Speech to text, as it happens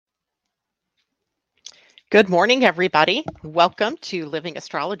Good morning, everybody. Welcome to Living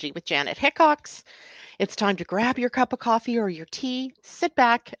Astrology with Janet Hickox. It's time to grab your cup of coffee or your tea, sit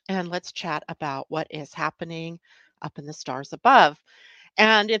back, and let's chat about what is happening up in the stars above.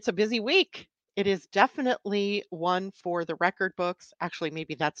 And it's a busy week. It is definitely one for the record books. Actually,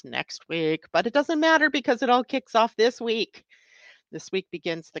 maybe that's next week, but it doesn't matter because it all kicks off this week. This week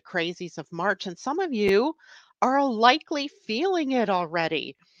begins the crazies of March, and some of you are likely feeling it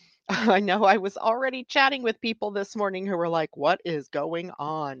already. I know I was already chatting with people this morning who were like, "What is going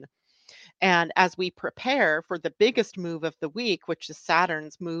on?" And as we prepare for the biggest move of the week, which is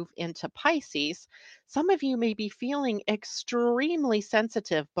Saturn's move into Pisces, some of you may be feeling extremely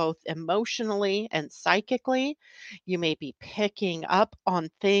sensitive, both emotionally and psychically. You may be picking up on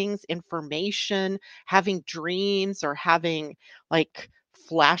things, information, having dreams, or having like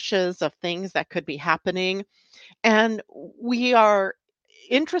flashes of things that could be happening. And we are,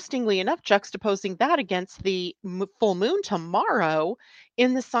 interestingly enough, juxtaposing that against the full moon tomorrow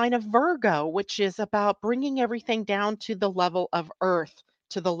in the sign of Virgo, which is about bringing everything down to the level of earth,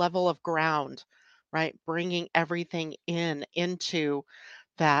 to the level of ground, right? Bringing everything into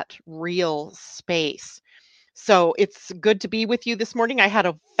that real space. So it's good to be with you this morning. I had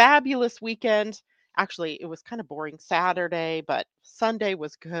a fabulous weekend. Actually, it was kind of boring Saturday, but Sunday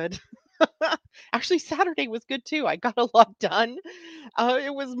was good. Actually, Saturday was good too. I got a lot done.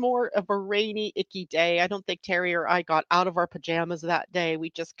 It was more of a rainy, icky day. I don't think Terry or I got out of our pajamas that day.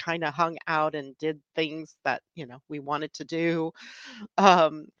 We just kind of hung out and did things that, we wanted to do.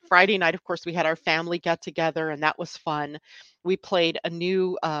 Friday night, of course, we had our family get together, and that was fun. We played a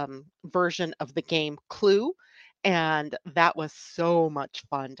new version of the game Clue, and that was so much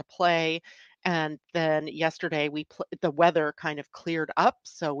fun to play. And then yesterday, the weather kind of cleared up,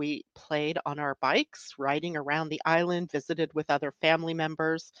 so we played on our bikes, riding around the island, visited with other family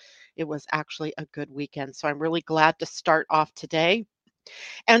members. It was actually a good weekend. So I'm really glad to start off today,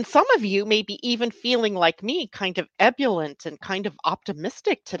 and some of you may be even feeling like me, kind of ebullient and kind of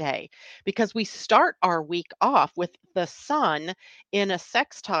optimistic today, because we start our week off with the sun in a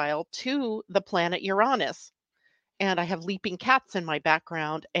sextile to the planet Uranus. And I have leaping cats in my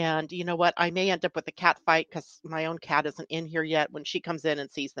background. And you know what? I may end up with a cat fight because my own cat isn't in here yet. When she comes in and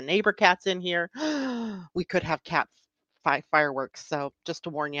sees the neighbor cats in here, we could have fireworks. So just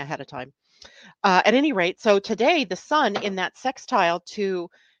to warn you ahead of time. At any rate, so today the sun in that sextile to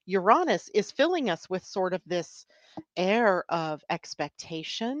Uranus is filling us with sort of this air of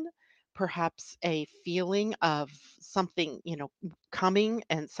expectation, perhaps a feeling of something, coming,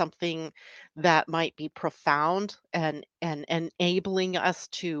 and something that might be profound, and enabling us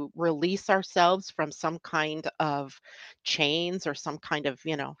to release ourselves from some kind of chains or some kind of,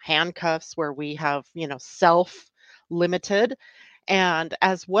 handcuffs where we have, self limited. And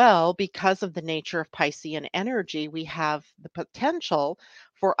as well, because of the nature of Piscean energy, we have the potential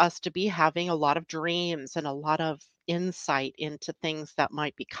for us to be having a lot of dreams and a lot of insight into things that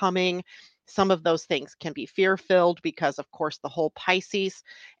might be coming. Some of those things can be fear filled because, of course, the whole Pisces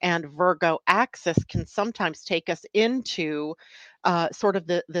and Virgo axis can sometimes take us into sort of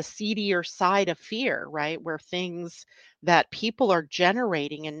the seedier side of fear, right? Where things that people are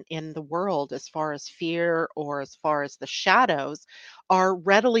generating in the world, as far as fear or as far as the shadows, are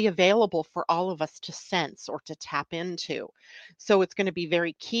readily available for all of us to sense or to tap into. So it's going to be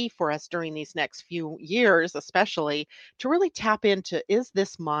very key for us during these next few years, especially, to really tap into, is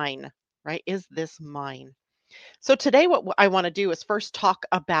this mine? Right? Is this mine? So today, what I want to do is first talk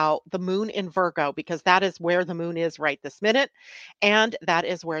about the moon in Virgo, because that is where the moon is right this minute. And that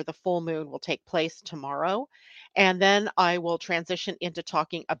is where the full moon will take place tomorrow. And then I will transition into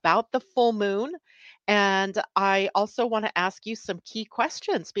talking about the full moon. And I also want to ask you some key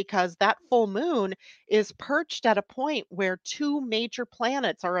questions, because that full moon is perched at a point where two major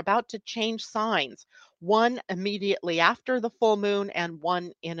planets are about to change signs, one immediately after the full moon and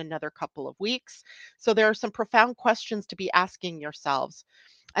one in another couple of weeks. So there are some profound questions to be asking yourselves.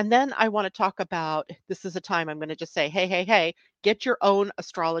 And then I want to talk about, this is a time I'm going to just say, hey, hey, hey, get your own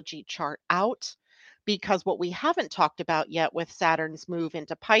astrology chart out. Because what we haven't talked about yet with Saturn's move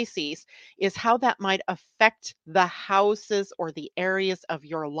into Pisces is how that might affect the houses or the areas of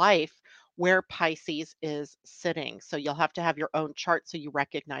your life where Pisces is sitting. So you'll have to have your own chart so you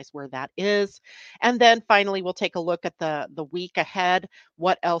recognize where that is. And then finally, we'll take a look at the week ahead.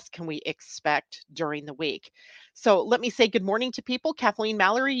 What else can we expect during the week? So let me say good morning to people. Kathleen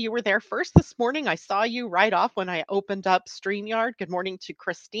Mallory, you were there first this morning. I saw you right off when I opened up StreamYard. Good morning to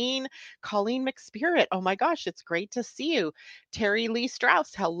Christine. Colleen McSpirit, oh my gosh, it's great to see you. Terry Lee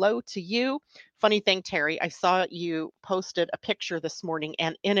Strauss, hello to you. Funny thing, Terry, I saw you posted a picture this morning,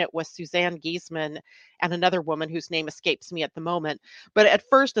 and in it was Suzanne Giesman and another woman whose name escapes me at the moment. But at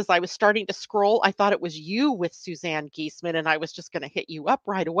first, as I was starting to scroll, I thought it was you with Suzanne Giesman, and I was just going to hit you up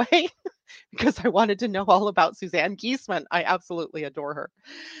right away because I wanted to know all about Suzanne Giesman. I absolutely adore her.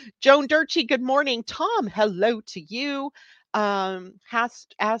 Joan Durchie, good morning. Tom, hello to you. Hi,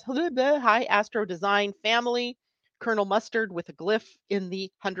 Astro Design family. Colonel Mustard with a glyph in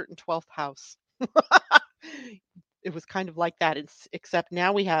the 112th house. It was kind of like that, except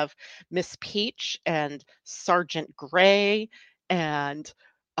now we have Miss Peach and Sergeant Gray and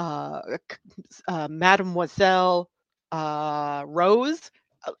uh, Mademoiselle Rose.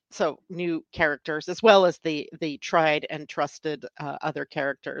 So new characters, as well as the tried and trusted other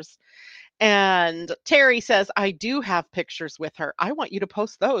characters. And Terry says, I do have pictures with her. I want you to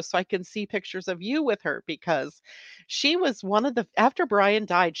post those so I can see pictures of you with her because she was one of the, after Brian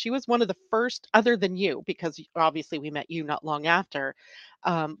died, she was one of the first, other than you, because obviously we met you not long after.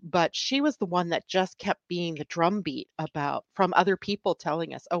 But she was the one that just kept being the drumbeat about from other people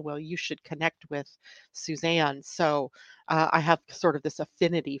telling us, oh, well, you should connect with Suzanne. So I have sort of this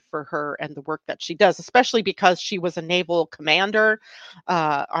affinity for her and the work that she does, especially because she was a naval commander.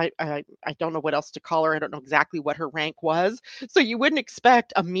 I don't know what else to call her. I don't know exactly what her rank was. So you wouldn't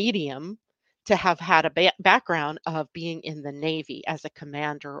expect a medium to have had a background of being in the Navy as a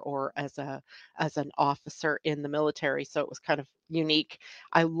commander or as an officer in the military. So it was kind of unique.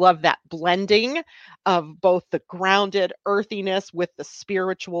 I love that blending of both the grounded earthiness with the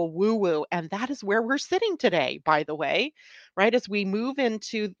spiritual woo-woo. And that is where we're sitting today, by the way, right? As we move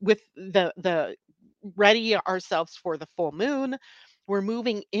into with the ready ourselves for the full moon, we're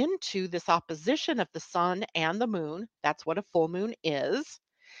moving into this opposition of the sun and the moon. That's what a full moon is,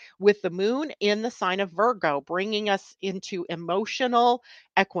 with the moon in the sign of Virgo, bringing us into emotional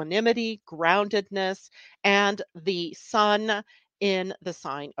equanimity, groundedness, and the sun in the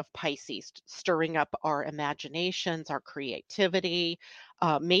sign of Pisces, stirring up our imaginations, our creativity,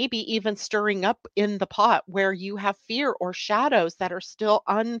 maybe even stirring up in the pot where you have fear or shadows that are still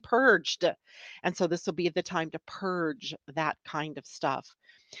unpurged. And so this will be the time to purge that kind of stuff.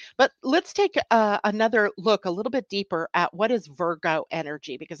 But let's take another look a little bit deeper at what is Virgo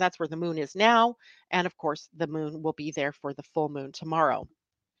energy, because that's where the moon is now. And of course, the moon will be there for the full moon tomorrow.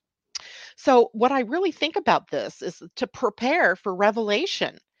 So, what I really think about this is to prepare for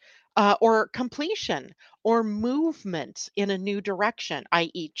revelation. Or completion or movement in a new direction,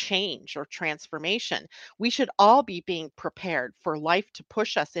 i.e., change or transformation. We should all be being prepared for life to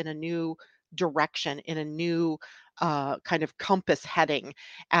push us in a new direction, in a new kind of compass heading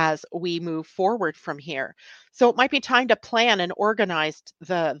as we move forward from here. So it might be time to plan and organize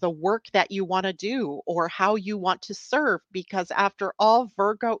the work that you want to do or how you want to serve, because after all,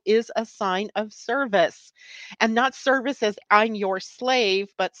 Virgo is a sign of service. And not service as I'm your slave,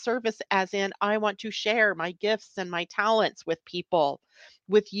 but service as in I want to share my gifts and my talents with people,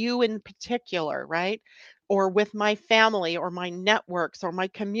 with you in particular, right? Or with my family or my networks or my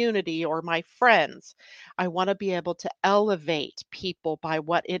community or my friends. I want to be able to elevate people by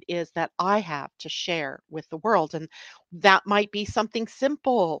what it is that I have to share with the world. And that might be something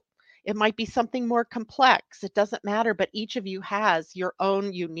simple. It might be something more complex. It doesn't matter, but each of you has your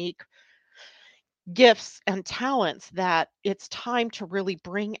own unique gifts and talents that it's time to really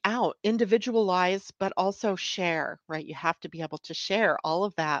bring out, individualize, but also share, right? You have to be able to share all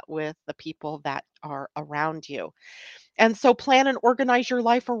of that with the people that are around you. And so plan and organize your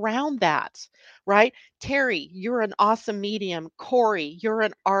life around that, right? Terry, you're an awesome medium. Corey, you're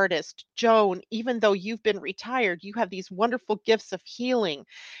an artist. Joan, even though you've been retired, you have these wonderful gifts of healing.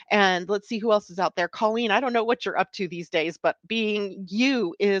 And let's see who else is out there. Colleen, I don't know what you're up to these days, but being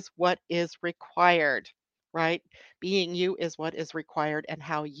you is what is required, right? Being you is what is required and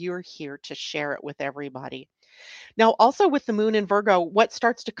how you're here to share it with everybody. Now, also with the moon in Virgo, what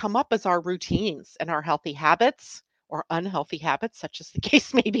starts to come up is our routines and our healthy habits or unhealthy habits, such as the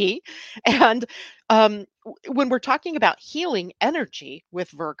case may be. And when we're talking about healing energy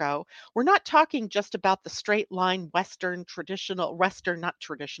with Virgo, we're not talking just about the straight line Western, not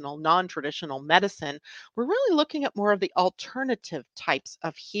traditional, non traditional medicine. We're really looking at more of the alternative types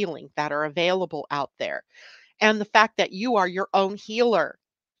of healing that are available out there. And the fact that you are your own healer,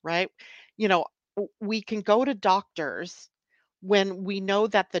 right? You know, we can go to doctors when we know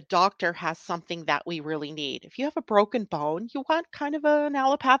that the doctor has something that we really need. If you have a broken bone, you want kind of an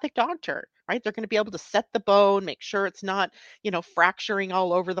allopathic doctor, right? They're going to be able to set the bone, make sure it's not, fracturing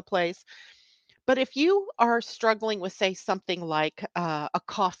all over the place. But if you are struggling with, say, something like a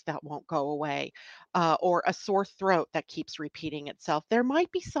cough that won't go away, or a sore throat that keeps repeating itself, there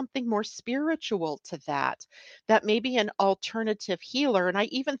might be something more spiritual to that, that may be an alternative healer. And I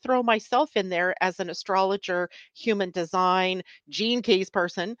even throw myself in there as an astrologer, human design, gene keys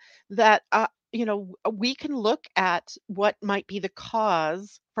person, that, we can look at what might be the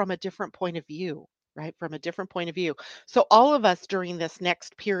cause from a different point of view. Right, from a different point of view. So, all of us during this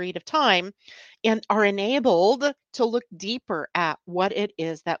next period of time and are enabled to look deeper at what it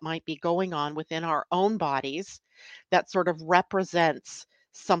is that might be going on within our own bodies that sort of represents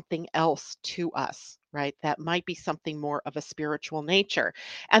something else to us, right? That might be something more of a spiritual nature.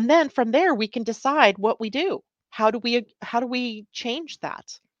 And then from there we can decide what we do. How do we change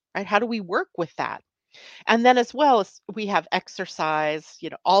that? Right? How do we work with that? And then as well as we have exercise,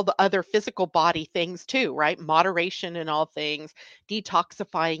 all the other physical body things too, right? Moderation in all things,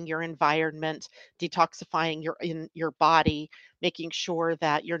 detoxifying your environment, detoxifying your body, making sure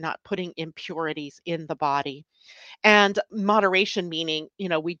that you're not putting impurities in the body. And moderation meaning,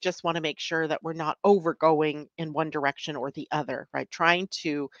 we just want to make sure that we're not overgoing in one direction or the other, right? Trying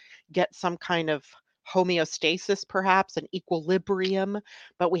to get some kind of homeostasis, perhaps an equilibrium,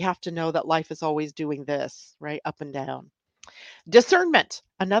 but we have to know that life is always doing this, right? Up and down. Discernment,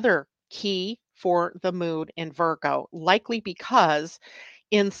 another key for the mood in Virgo, likely because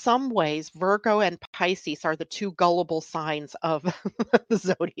in some ways, Virgo and Pisces are the two gullible signs of the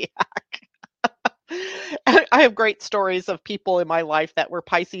zodiac. I have great stories of people in my life that were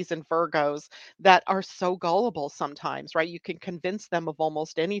Pisces and Virgos that are so gullible sometimes, right? You can convince them of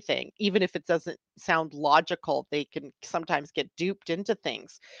almost anything, even if it doesn't sound logical. They can sometimes get duped into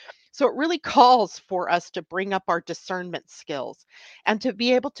things. So it really calls for us to bring up our discernment skills and to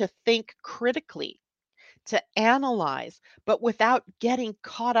be able to think critically, to analyze, but without getting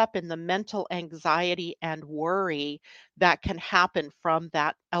caught up in the mental anxiety and worry that can happen from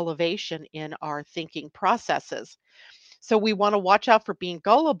that elevation in our thinking processes. So we want to watch out for being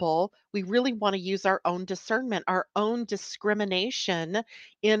gullible. We really want to use our own discernment, our own discrimination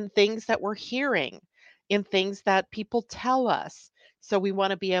in things that we're hearing, in things that people tell us. So we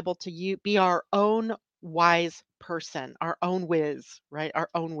want to be able to be our own wise person, our own whiz, right? Our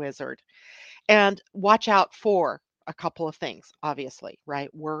own wizard. And watch out for a couple of things, obviously,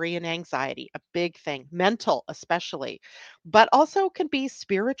 right? Worry and anxiety, a big thing, mental especially, but also can be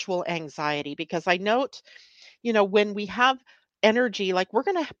spiritual anxiety because I note, when we have energy, like we're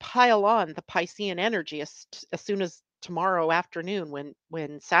going to pile on the Piscean energy as soon as tomorrow afternoon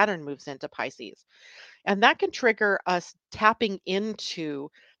when Saturn moves into Pisces. And that can trigger us tapping into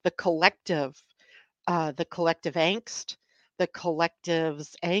the collective the collective angst, the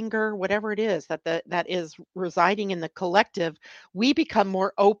collective's anger, whatever it is that is residing in the collective, we become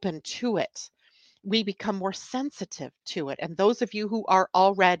more open to it. We become more sensitive to it. And those of you who are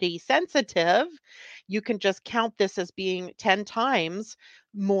already sensitive, you can just count this as being 10 times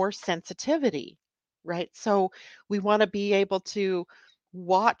more sensitivity, right? So we want to be able to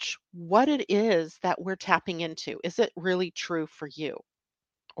watch what it is that we're tapping into. Is it really true for you?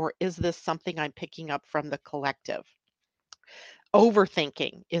 Or is this something I'm picking up from the collective?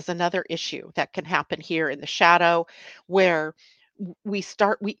 Overthinking is another issue that can happen here in the shadow where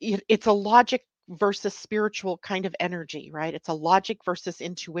it's a logic versus spiritual kind of energy, right? It's a logic versus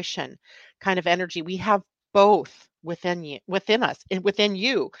intuition kind of energy. We have both within us and within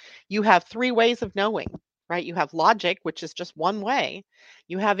you. You have three ways of knowing, right? You have logic, which is just one way.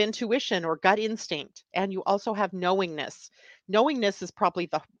 You have intuition or gut instinct, and you also have knowingness. Knowingness is probably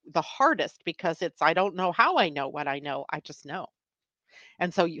the hardest because it's I don't know how I know what I know. I just know.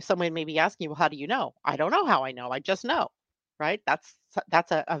 And so someone may be asking you, well, how do you know? I don't know how I know. I just know, right? That's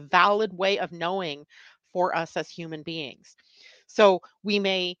a valid way of knowing for us as human beings. So we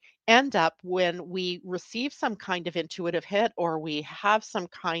may end up when we receive some kind of intuitive hit or we have some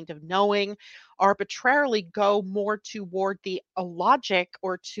kind of knowing arbitrarily go more toward the logic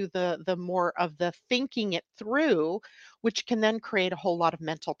or to the more of the thinking it through, which can then create a whole lot of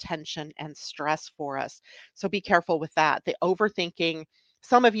mental tension and stress for us. So be careful with that. The overthinking,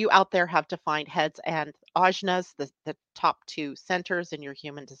 some of you out there have defined heads and ajnas, the top two centers in your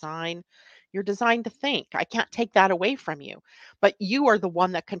human design. You're designed to think. I can't take that away from you, but you are the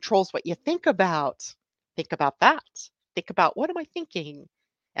one that controls what you think about. Think about that. Think about what am I thinking?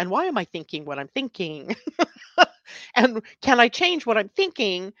 And why am I thinking what I'm thinking? And can I change what I'm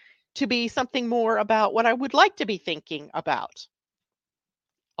thinking to be something more about what I would like to be thinking about?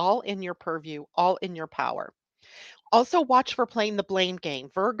 All in your purview, all in your power. Also, watch for playing the blame game.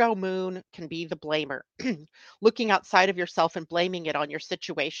 Virgo moon can be the blamer, looking outside of yourself and blaming it on your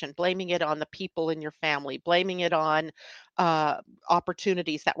situation, blaming it on the people in your family, blaming it on uh,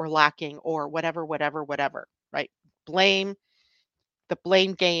 opportunities that were lacking, or whatever, whatever, whatever, right? Blame. The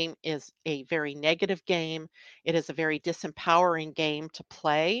blame game is a very negative game. It is a very disempowering game to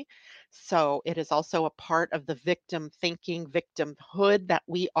play. So, it is also a part of the victim thinking, victimhood that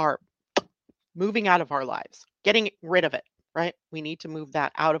we are moving out of our lives, getting rid of it, right? We need to move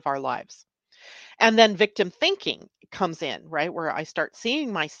that out of our lives. And then victim thinking comes in, right? Where I start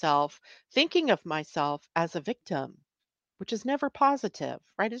seeing myself, thinking of myself as a victim, which is never positive,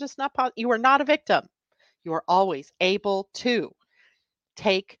 right? It's just not positive. You are not a victim. You are always able to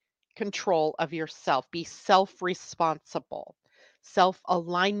take control of yourself, be self responsible. Self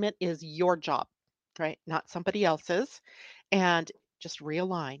alignment is your job, right? Not somebody else's. And just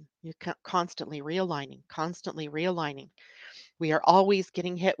realign. You're constantly realigning, constantly realigning. We are always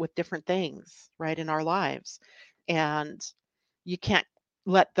getting hit with different things, right, in our lives. And you can't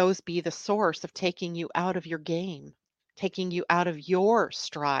let those be the source of taking you out of your game, taking you out of your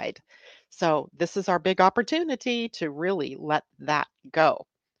stride. So, this is our big opportunity to really let that go.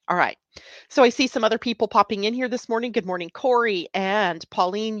 All right. So, I see some other people popping in here this morning. Good morning, Corey and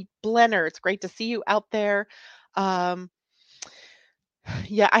Pauline Blenner. It's great to see you out there. Um,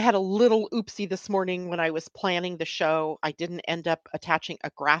 yeah, I had a little oopsie this morning when I was planning the show. I didn't end up attaching a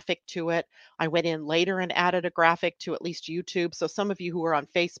graphic to it. I went in later and added a graphic to at least YouTube. So some of you who are on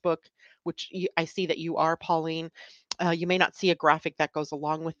Facebook, which I see that you are, Pauline, you may not see a graphic that goes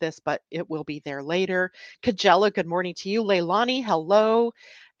along with this, but it will be there later. Kajella, good morning to you. Leilani, hello.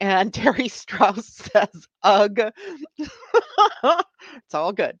 And Terry Strauss says, ugh. It's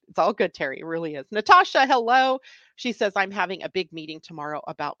all good. It's all good, Terry. It really is. Natasha, hello. She says, I'm having a big meeting tomorrow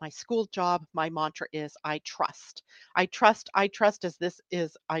about my school job. My mantra is I trust. I trust, as this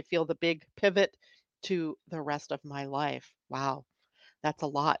is, I feel, the big pivot to the rest of my life. Wow. That's a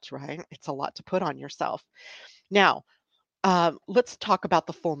lot, right? It's a lot to put on yourself. Now, let's talk about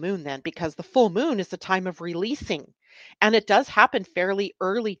the full moon then, because the full moon is a time of releasing. And it does happen fairly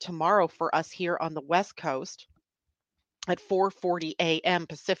early tomorrow for us here on the West Coast at 4:40 a.m.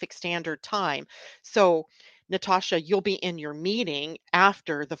 Pacific Standard Time. So, Natasha, you'll be in your meeting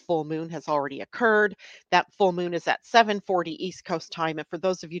after the full moon has already occurred. That full moon is at 7:40 East Coast time, and for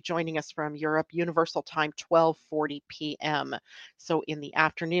those of you joining us from Europe, Universal Time 12:40 p.m. So in the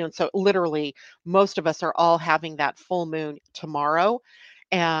afternoon. So literally, most of us are all having that full moon tomorrow.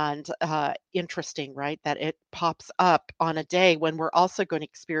 And interesting, right? That it pops up on a day when we're also going to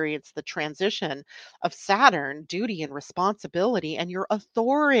experience the transition of Saturn, duty and responsibility, and your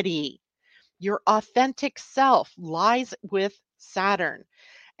authority. Your authentic self lies with Saturn.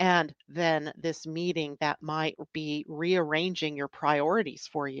 And then this meeting that might be rearranging your priorities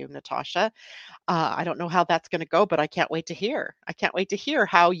for you, Natasha. I don't know how that's going to go, but I can't wait to hear. I can't wait to hear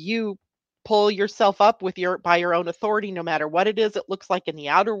how you pull yourself up with your by your own authority, no matter what it is it looks like in the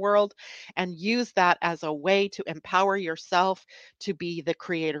outer world, and use that as a way to empower yourself to be the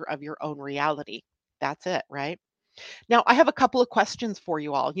creator of your own reality. That's it, right? Now, I have a couple of questions for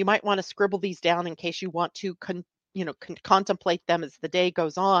you all. You might want to scribble these down in case you want to contemplate them as the day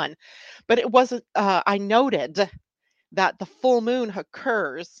goes on. But it wasn't. I noted that the full moon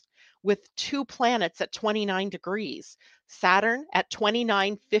occurs with two planets at 29 degrees. Saturn at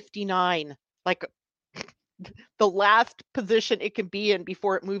 29:59, like the last position it can be in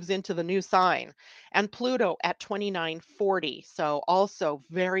before it moves into the new sign, and Pluto at 29:40, so also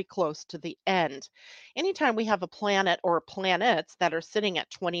very close to the end. Anytime we have a planet or planets that are sitting at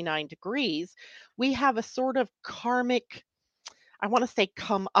 29 degrees, we have a sort of karmic, I want to say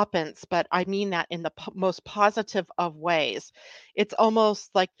comeuppance, but I mean that in the most positive of ways. It's almost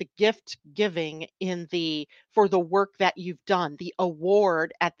like the gift giving in the for the work that you've done, the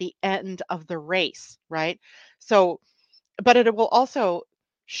award at the end of the race, right? So, but it will also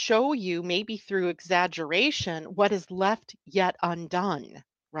show you, maybe through exaggeration, what is left yet undone,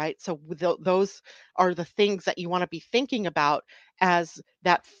 right? So those are the things that you want to be thinking about as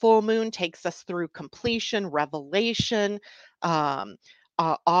that full moon takes us through completion, revelation, um,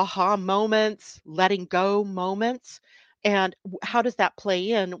 aha moments, letting go moments. And how does that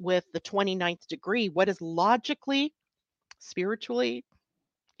play in with the 29th degree? What is logically, spiritually,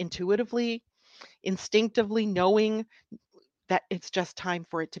 intuitively, instinctively knowing that it's just time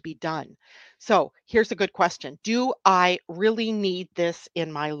for it to be done? So here's a good question. Do I really need this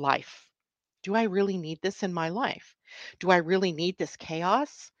in my life? Do I really need this in my life? Do I really need this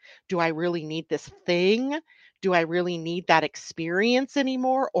chaos? Do I really need this thing? Do I really need that experience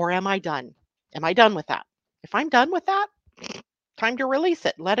anymore? Or am I done? Am I done with that? If I'm done with that, time to release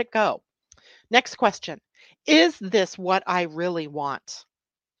it. Let it go. Next question. Is this what I really want?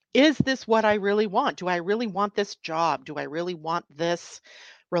 Is this what I really want? Do I really want this job? Do I really want this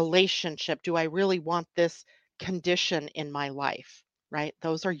relationship? Do I really want this condition in my life? Right?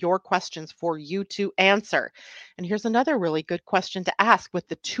 Those are your questions for you to answer. And here's another really good question to ask with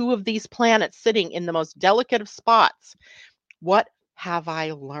the two of these planets sitting in the most delicate of spots. What have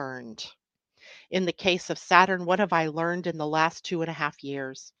I learned? In the case of Saturn, what have I learned in the last 2.5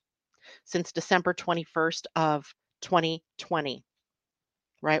 years since December 21st of 2020?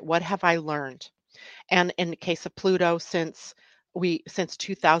 Right? What have I learned? And in the case of Pluto, since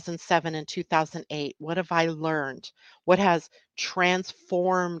 2007 and 2008, what have I learned? What has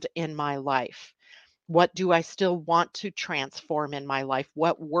transformed in my life? What do I still want to transform in my life?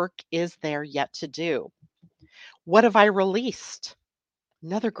 What work is there yet to do? What have I released?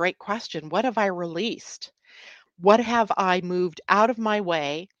 Another great question. What have I released? What have I moved out of my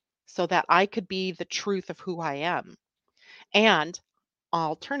way so that I could be the truth of who I am? And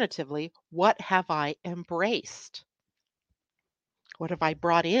alternatively, what have I embraced? What have I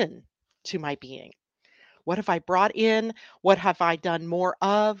brought in to my being? What have I brought in? What have I done more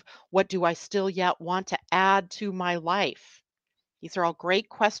of? What do I still yet want to add to my life? These are all great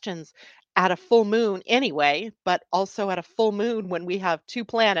questions at a full moon anyway, but also at a full moon when we have two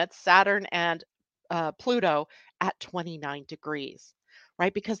planets, Saturn and Pluto, at 29 degrees,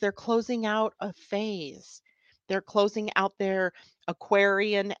 right? Because they're closing out a phase. They're closing out their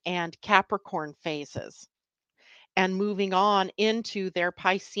Aquarian and Capricorn phases and moving on into their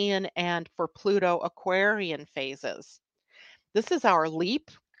Piscean and for Pluto Aquarian phases. This is our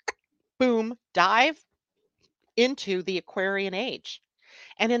leap, boom, dive into the Aquarian age.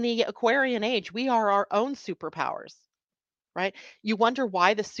 And in the Aquarian age, we are our own superpowers, right? You wonder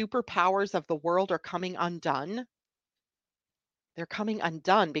why the superpowers of the world are coming undone? They're coming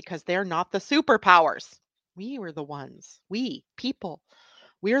undone because they're not the superpowers. We were the ones, we people,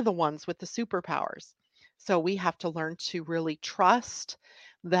 we're the ones with the superpowers. So we have to learn to really trust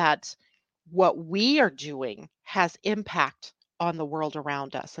that what we are doing has impact on the world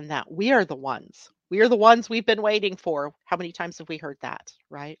around us and that we are the ones. We are the ones we've been waiting for. How many times have we heard that,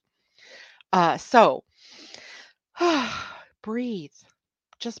 right? So breathe.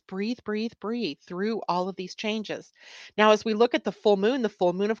 Just breathe, breathe, breathe through all of these changes. Now, as we look at the full moon,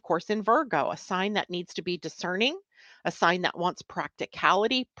 of course, in Virgo, a sign that needs to be discerning, a sign that wants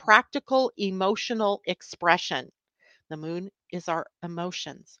practicality, practical emotional expression. The moon is our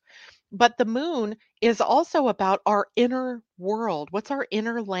emotions. But the moon is also about our inner world. What's our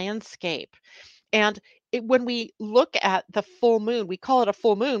inner landscape? And when we look at the full moon, we call it a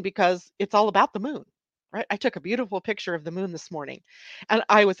full moon because it's all about the moon, right? I took a beautiful picture of the moon this morning and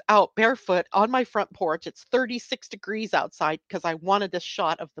I was out barefoot on my front porch. It's 36 degrees outside because I wanted this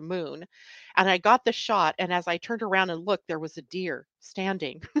shot of the moon. And I got the shot. And as I turned around and looked, there was a deer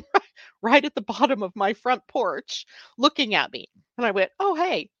standing right at the bottom of my front porch looking at me. And I went, oh,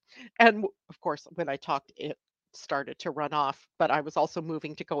 hey. And of course, when I talked, it started to run off, but I was also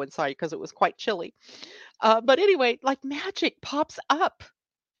moving to go inside because it was quite chilly. But anyway, like magic pops up,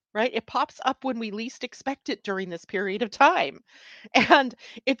 right? It pops up when we least expect it during this period of time. And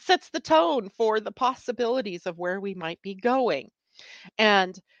it sets the tone for the possibilities of where we might be going.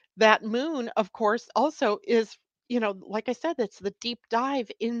 And that moon, of course, also is, like I said, it's the deep dive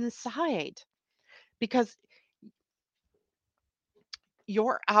inside because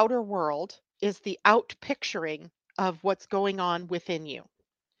your outer world is the out picturing of what's going on within you.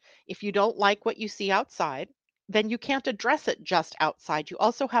 If you don't like what you see outside, then you can't address it just outside. You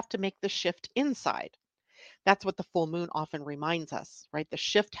also have to make the shift inside. That's what the full moon often reminds us, right? The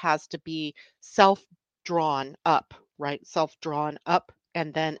shift has to be self drawn up, right? Self drawn up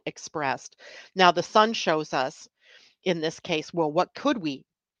and then expressed. Now, the sun shows us in this case, well, what could we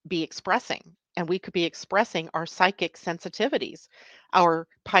be expressing? And we could be expressing our psychic sensitivities, our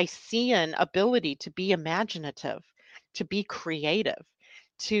Piscean ability to be imaginative, to be creative,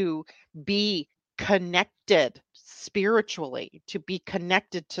 to be connected spiritually, to be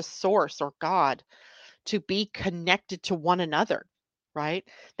connected to source or God, to be connected to one another, right?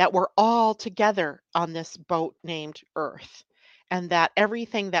 That we're all together on this boat named Earth, and that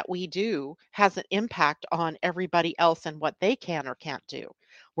everything that we do has an impact on everybody else and what they can or can't do.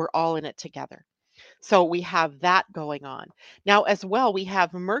 We're all in it together. So we have that going on. Now, as well, we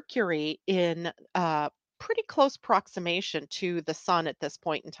have Mercury in pretty close proximation to the sun at this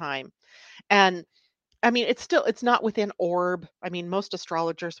point in time. And I mean, it's not within orb. I mean, most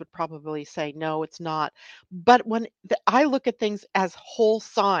astrologers would probably say no, it's not. But I look at things as whole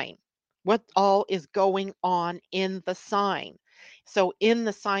sign, what all is going on in the sign. So, in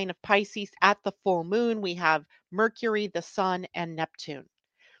the sign of Pisces at the full moon, we have Mercury, the Sun, and Neptune.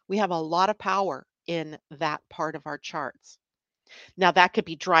 We have a lot of power in that part of our charts. Now, that could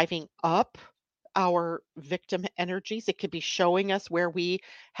be driving up our victim energies. It could be showing us where we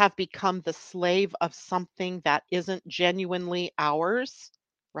have become the slave of something that isn't genuinely ours,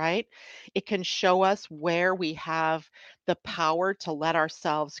 right? It can show us where we have the power to let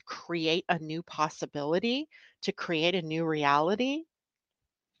ourselves create a new possibility, to create a new reality.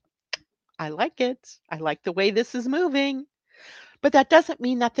 I like it. I like the way this is moving. But that doesn't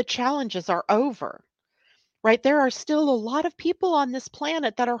mean that the challenges are over. Right? There are still a lot of people on this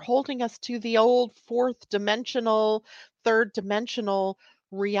planet that are holding us to the old fourth dimensional, third dimensional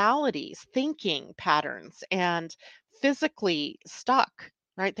realities, thinking patterns, and physically stuck,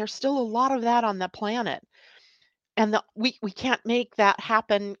 right? There's still a lot of that on the planet. And we can't make that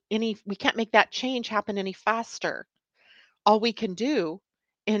happen we can't make that change happen any faster. All we can do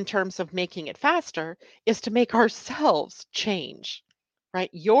in terms of making it faster is to make ourselves change, right?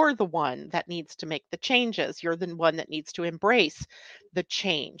 You're the one that needs to make the changes. You're the one that needs to embrace the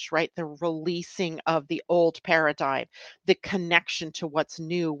change, right? The releasing of the old paradigm, the connection to what's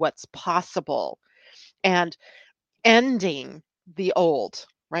new, what's possible, and ending the old,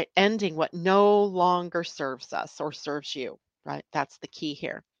 right? Ending what no longer serves us or serves you, right? That's the key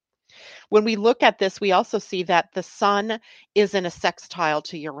here. When we look at this, we also see that the sun is in a sextile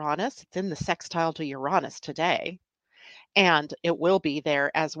to Uranus. It's in the sextile to Uranus today, and it will be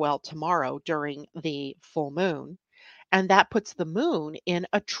there as well tomorrow during the full moon. And that puts the moon in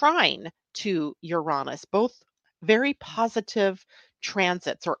a trine to Uranus, both very positive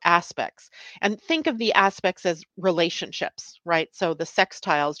transits or aspects. And think of the aspects as relationships, right? So the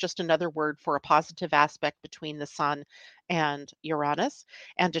sextile is just another word for a positive aspect between the sun and Uranus.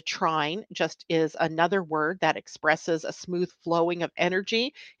 And a trine just is another word that expresses a smooth flowing of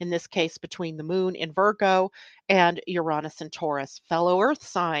energy, in this case between the moon in Virgo and Uranus in Taurus, fellow earth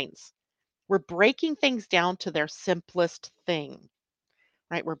signs. We're breaking things down to their simplest thing,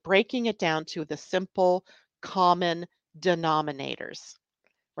 right? We're breaking it down to the simple common denominators,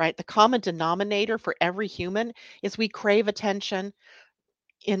 right? The common denominator for every human is we crave attention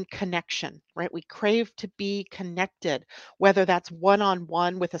in connection, right? We crave to be connected, whether that's one on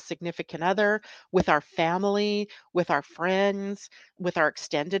one with a significant other, with our family, with our friends, with our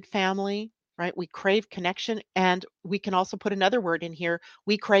extended family, right? We crave connection. And we can also put another word in here,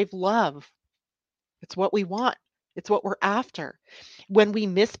 we crave love. It's what we want. It's what we're after. When we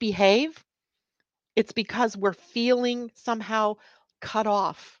misbehave, it's because we're feeling somehow cut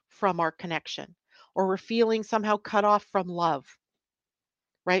off from our connection, or we're feeling somehow cut off from love,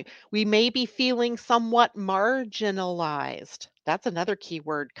 right? We may be feeling somewhat marginalized. That's another key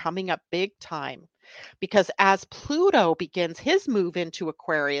word coming up big time, because as Pluto begins his move into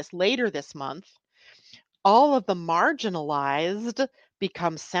Aquarius later this month, all of the marginalized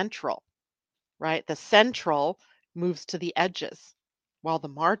become central, right? The central moves to the edges, while the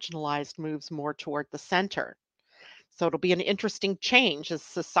marginalized moves more toward the center. So it'll be an interesting change as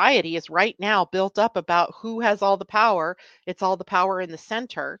society is right now built up about who has all the power. It's all the power in the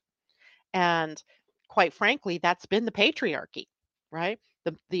center. And quite frankly, that's been the patriarchy, right?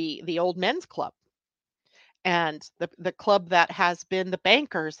 The old men's club, and the club that has been the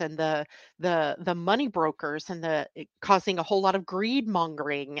bankers and the money brokers, and causing a whole lot of greed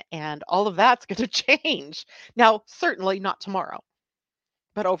mongering, and all of that's going to change. Now, certainly not tomorrow,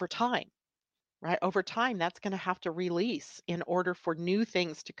 but over time, right? Over time, that's going to have to release in order for new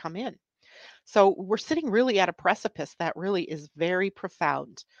things to come in. So we're sitting really at a precipice that really is very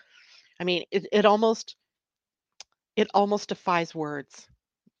profound. I mean, it almost defies words,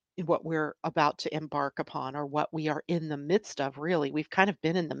 what we're about to embark upon, or what we are in the midst of. Really, we've kind of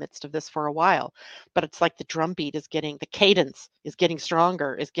been in the midst of this for a while, but it's like the drumbeat is getting, the cadence is getting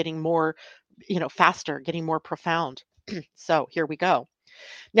stronger, is getting more, faster, getting more profound. So here we go.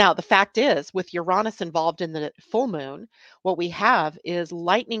 Now, the fact is, with Uranus involved in the full moon, what we have is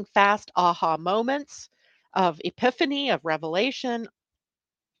lightning fast aha moments of epiphany, of revelation.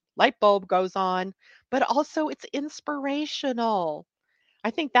 Light bulb goes on, but also it's inspirational. I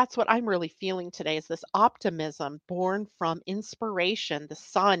think that's what I'm really feeling today, is this optimism born from inspiration. The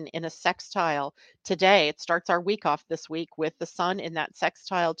sun in a sextile today. It starts our week off this week with the sun in that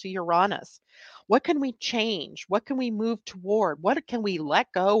sextile to Uranus. What can we change? What can we move toward? What can we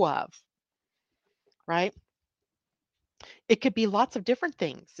let go of? Right? It could be lots of different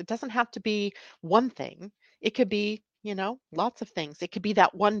things. It doesn't have to be one thing. It could be, lots of things. It could be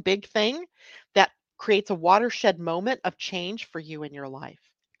that one big thing that creates a watershed moment of change for you in your life.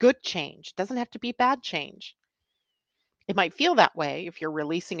 good change. Doesn't have to be bad change. It might feel that way if you're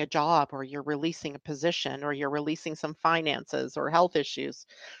releasing a job or you're releasing a position or you're releasing some finances or health issues.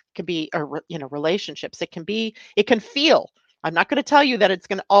 It can be, or relationships. It can feel. I'm not going to tell you that it's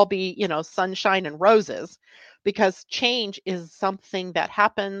going to all be, sunshine and roses, because change is something that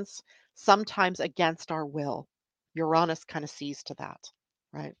happens sometimes against our will. Uranus kind of sees to that,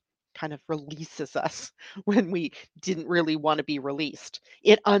 right? Kind of releases us when we didn't really want to be released.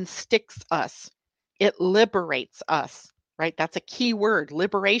 It unsticks us. It liberates us, right? That's a key word: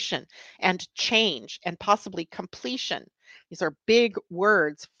 liberation and change and possibly completion. These are big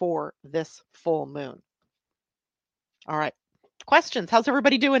words for this full moon. All right. Questions? How's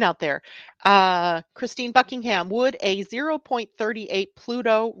everybody doing out there? Christine Buckingham, would a 0.38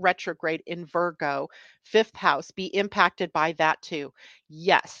 Pluto retrograde in Virgo, fifth house, be impacted by that too?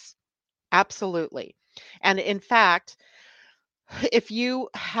 Yes, absolutely. And in fact, if you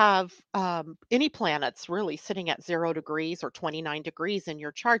have any planets really sitting at 0 degrees or 29 degrees in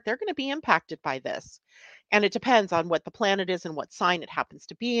your chart, they're going to be impacted by this. And it depends on what the planet is and what sign it happens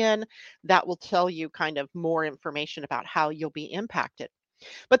to be in. That will tell you kind of more information about how you'll be impacted.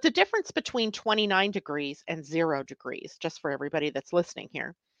 But the difference between 29 degrees and 0 degrees, just for everybody that's listening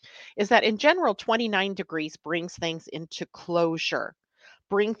here, is that in general, 29 degrees brings things into closure,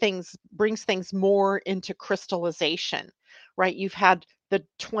 brings things more into crystallization, right? You've had the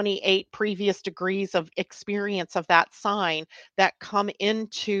 28 previous degrees of experience of that sign that come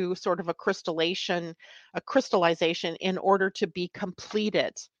into sort of a crystallization in order to be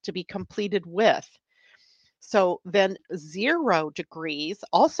completed with. So then 0 degrees,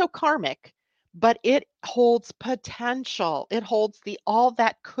 also karmic, but it holds potential. It holds the all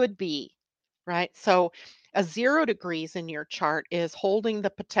that could be, right? So a 0 degrees in your chart is holding the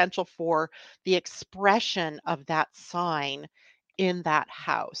potential for the expression of that sign in that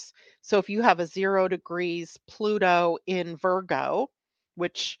house. So if you have a 0 degrees Pluto in Virgo,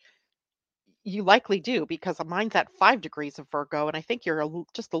 which you likely do because mine's at 5 degrees of Virgo, and I think you're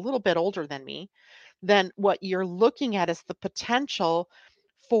just a little bit older than me, then what you're looking at is the potential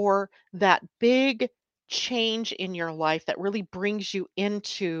for that big change in your life that really brings you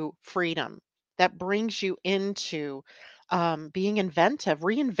into freedom, that brings you into being inventive,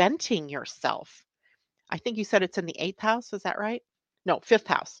 reinventing yourself. I think you said it's in the eighth house. Is that right? No, fifth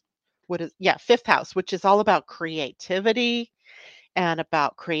house. Fifth house, which is all about creativity and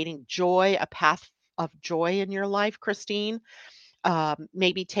about creating joy, a path of joy in your life, Christine.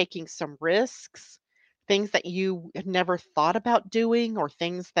 Maybe taking some risks, things that you had never thought about doing, or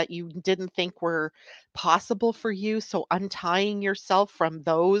things that you didn't think were possible for you. So untying yourself from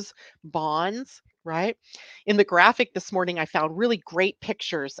those bonds, right? In the graphic this morning, I found really great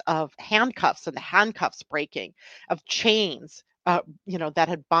pictures of handcuffs and the handcuffs breaking, of chains, that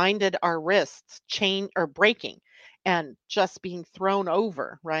had binded our wrists, chain or breaking and just being thrown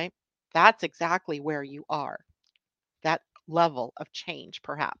over, right? That's exactly where you are, that level of change,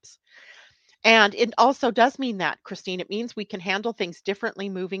 perhaps. And it also does mean that, Christine, it means we can handle things differently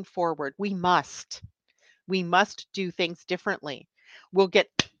moving forward. We must. We must do things differently. We'll get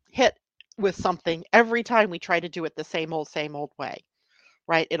hit with something every time we try to do it the same old way,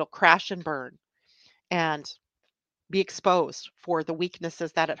 right? It'll crash and burn and be exposed for the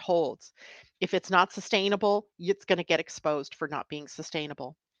weaknesses that it holds. If it's not sustainable, it's going to get exposed for not being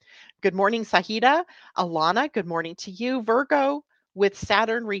sustainable. Good morning, Sahida. Alana, good morning to you. Virgo with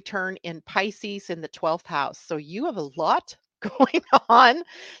Saturn return in Pisces in the 12th house. So you have a lot going on.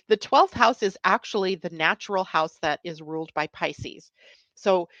 The 12th house is actually the natural house that is ruled by Pisces.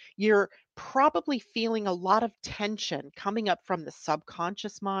 So you're probably feeling a lot of tension coming up from the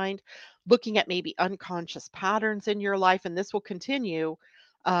subconscious mind, looking at maybe unconscious patterns in your life. And this will continue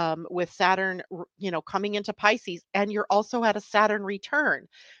with Saturn, coming into Pisces, and you're also at a Saturn return.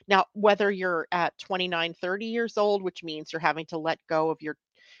 Now, whether you're at 29, 30 years old, which means you're having to let go of your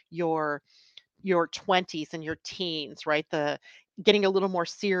your 20s and your teens, right? The getting a little more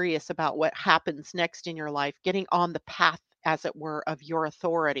serious about what happens next in your life, getting on the path, as it were, of your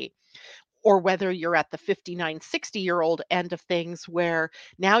authority, or whether you're at the 59, 60-year-old end of things where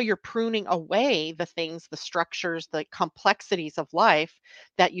now you're pruning away the things, the structures, the complexities of life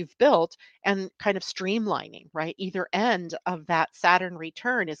that you've built and kind of streamlining, right? Either end of that Saturn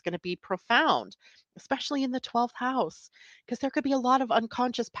return is going to be profound, especially in the 12th house, because there could be a lot of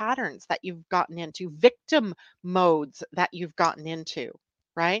unconscious patterns that you've gotten into, victim modes that you've gotten into,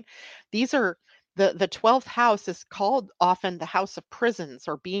 right? These are the 12th house is called often the house of prisons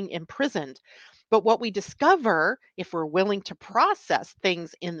or being imprisoned. But what we discover, if we're willing to process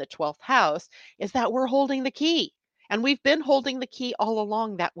things in the 12th house, is that we're holding the key And we've been holding the key all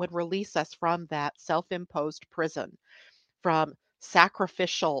along that would release us from that self-imposed prison, from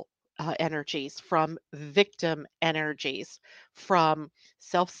sacrificial energies, from victim energies, from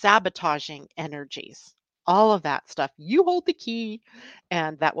self sabotaging energies, all of that stuff. You hold the key,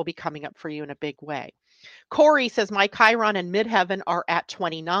 and that will be coming up for you in a big way. Corey says, my Chiron and midheaven are at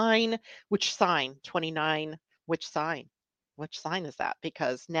 29. Which sign? 29. Which sign? Which sign is that?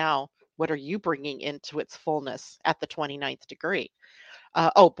 Because now, what are you bringing into its fullness at the 29th degree?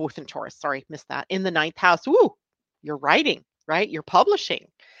 Both in Taurus. Sorry, missed that. In the ninth house. Woo, you're writing, right? You're publishing,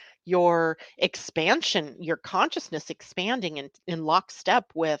 your expansion, your consciousness expanding in lockstep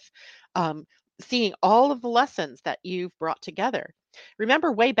with um, seeing all of the lessons that you've brought together.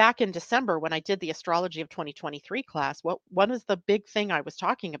 Remember way back in December when I did the astrology of 2023 class, what one was the big thing I was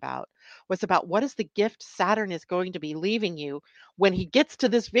talking about was about what is the gift Saturn is going to be leaving you when he gets to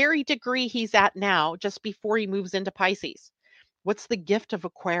this very degree he's at now, just before he moves into Pisces. What's the gift of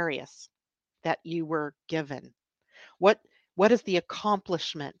Aquarius that you were given? What what is the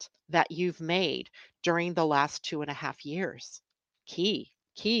accomplishment that you've made during the last 2.5 years? Key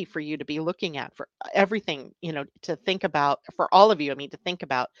for you to be looking at for everything, to think about for all of you. I mean, to think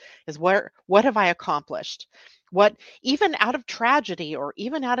about is what have I accomplished? What, even out of tragedy or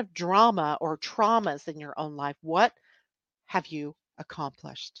even out of drama or traumas in your own life, what have you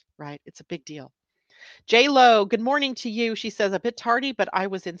accomplished? Right? It's a big deal. J Lo, good morning to you. She says, a bit tardy, but I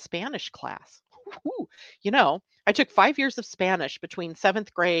was in Spanish class. Ooh, I took 5 years of Spanish between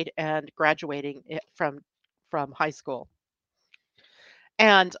seventh grade and graduating from high school.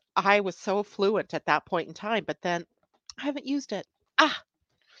 And I was so fluent at that point in time, but then I haven't used it.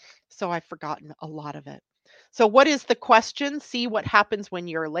 So I've forgotten a lot of it. So what is the question? See what happens when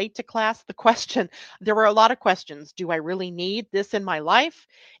you're late to class. The question, there were a lot of questions. Do I really need this in my life?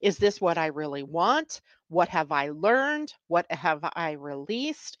 Is this what I really want? What have I learned? What have I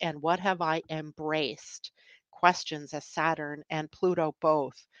released? And what have I embraced? Questions as Saturn and Pluto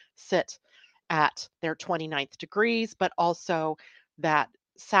both sit at their 29th degrees, but also that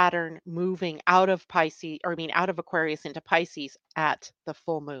Saturn moving out of Pisces, or I mean, out of Aquarius into Pisces at the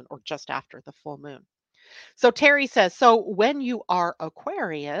full moon or just after the full moon. So Terry says, so when you are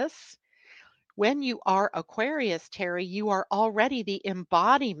Aquarius, Terry, you are already the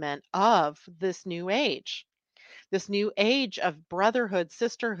embodiment of this new age of brotherhood,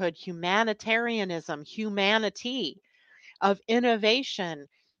 sisterhood, humanitarianism, humanity, of innovation.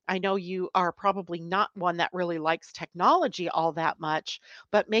 I know you are probably not one that really likes technology all that much,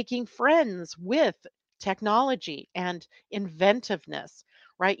 but making friends with technology and inventiveness,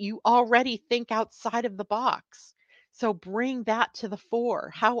 right? You already think outside of the box. So bring that to the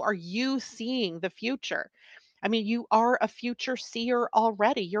fore. How are you seeing the future? I mean, you are a future seer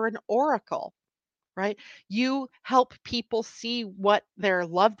already. You're an oracle, right? You help people see what their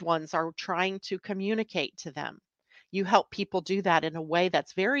loved ones are trying to communicate to them. You help people do that in a way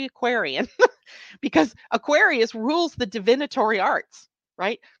that's very Aquarian because Aquarius rules the divinatory arts,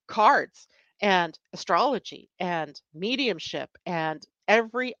 right? Cards and astrology and mediumship and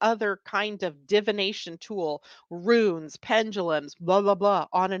every other kind of divination tool, runes, pendulums, blah, blah, blah,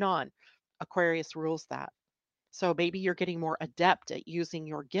 on and on. Aquarius rules that. So maybe you're getting more adept at using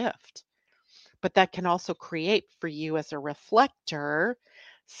your gift, but that can also create for you as a reflector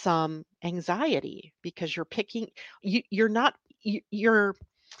some anxiety because you're not you're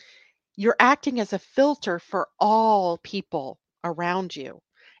acting as a filter for all people around you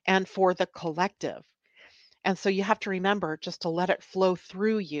and for the collective. And so you have to remember just to let it flow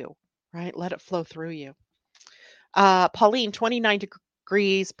through you, right? Let it flow through you. Pauline, 29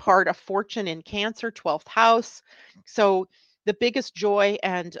 degrees, part of fortune in Cancer, 12th house. So the biggest joy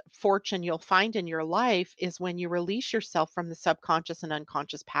and fortune you'll find in your life is when you release yourself from the subconscious and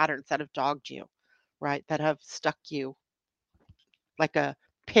unconscious patterns that have dogged you, right? That have stuck you like a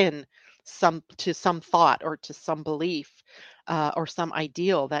pin to some thought or to some belief or some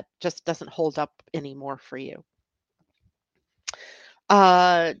ideal that just doesn't hold up anymore for you.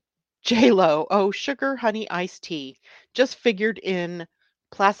 Uh, J-Lo, oh, sugar, honey, iced tea. Just figured in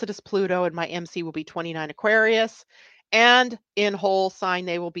Placidus Pluto and my MC will be 29 Aquarius. And in whole sign,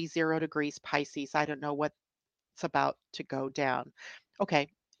 they will be 0 degrees Pisces. I don't know what's about to go down. Okay,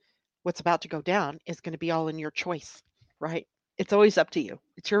 what's about to go down is going to be all in your choice, right? It's always up to you.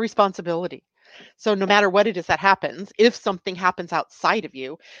 It's your responsibility. So no matter what it is that happens, if something happens outside of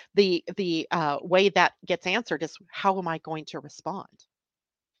you, the way that gets answered is how am I going to respond?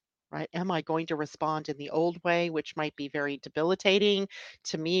 Right? Am I going to respond in the old way, which might be very debilitating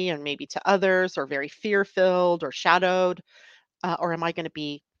to me and maybe to others, or very fear filled or shadowed? Or am I going to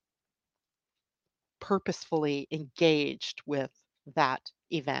be purposefully engaged with that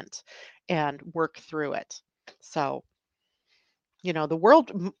event and work through it. So, the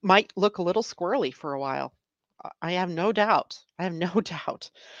world might look a little squirrely for a while. I have no doubt. I have no doubt.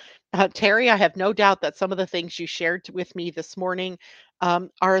 Terry, I have no doubt that some of the things you shared with me this morning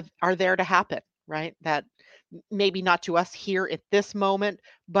are there to happen, right? That maybe not to us here at this moment,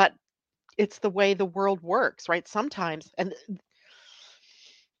 but it's the way the world works, right? Sometimes, and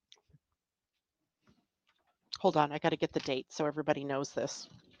hold on, I got to get the date so everybody knows this.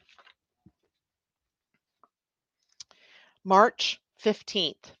 March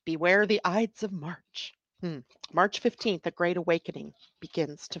 15th, beware the Ides of March. March 15th, a great awakening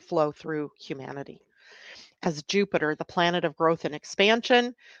begins to flow through humanity. As Jupiter, the planet of growth and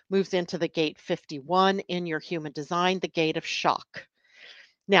expansion, moves into the gate 51 in your human design, the gate of shock.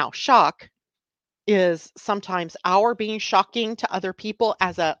 Now, shock is sometimes our being shocking to other people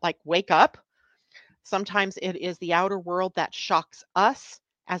as a like wake up. Sometimes it is the outer world that shocks us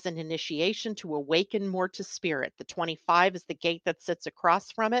as an initiation to awaken more to spirit. The 25 is the gate that sits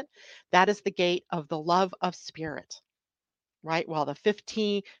across from it. That is the gate of the love of spirit, right? While the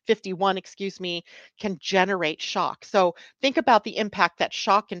 51, can generate shock. So think about the impact that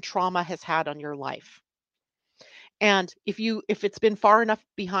shock and trauma has had on your life. And if it's been far enough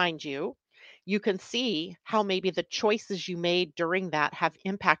behind you, you can see how maybe the choices you made during that have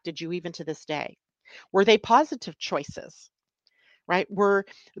impacted you even to this day. Were they positive choices? Right?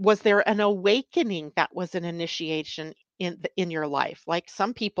 Was there an awakening that was an initiation in your life? Like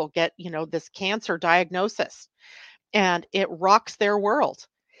some people get, this cancer diagnosis and it rocks their world.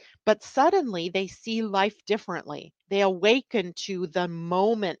 But suddenly they see life differently. They awaken to the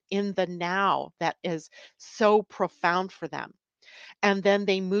moment in the now that is so profound for them. And then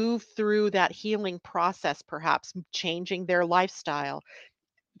they move through that healing process, perhaps changing their lifestyle.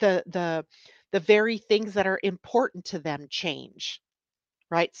 The very things that are important to them change,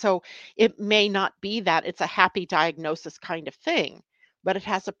 right? So it may not be that it's a happy diagnosis kind of thing, but it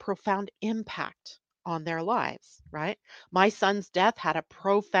has a profound impact on their lives, right? My son's death had a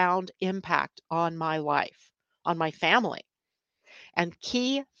profound impact on my life, on my family. And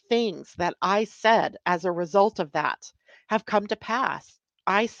key things that I said as a result of that have come to pass.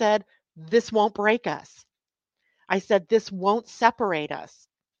 I said, this won't break us. I said, this won't separate us.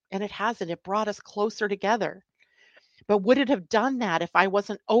 And it hasn't. It brought us closer together. But would it have done that if I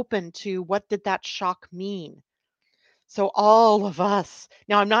wasn't open to what did that shock mean? So all of us,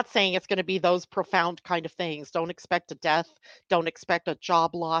 now I'm not saying it's going to be those profound kind of things. Don't expect a death, don't expect a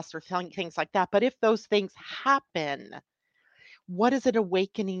job loss or things like that. But if those things happen, what is it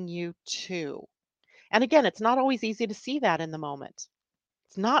awakening you to? And again, it's not always easy to see that in the moment.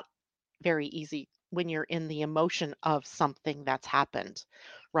 It's not very easy when you're in the emotion of something that's happened,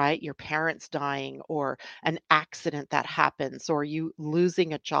 right? Your parents dying or an accident that happens or you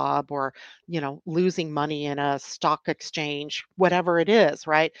losing a job or, losing money in a stock exchange, whatever it is,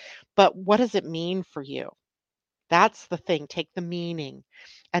 right? But what does it mean for you? That's the thing. Take the meaning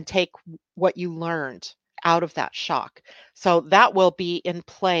and take what you learned out of that shock. So that will be in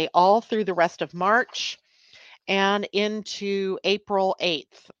play all through the rest of March and into April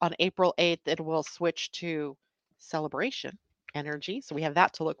 8th. On April 8th, it will switch to celebration energy. So we have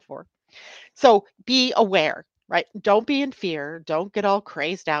that to look for. So be aware, right? Don't be in fear. Don't get all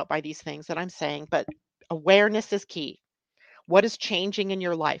crazed out by these things that I'm saying, but awareness is key. What is changing in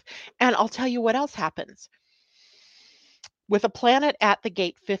your life? And I'll tell you what else happens. With a planet at the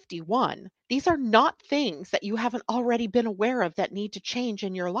gate 51, these are not things that you haven't already been aware of that need to change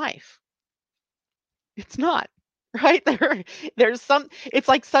in your life. It's not, right? It's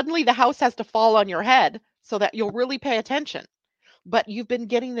like suddenly the house has to fall on your head so that you'll really pay attention. But you've been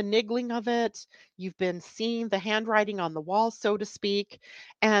getting the niggling of it. You've been seeing the handwriting on the wall, so to speak.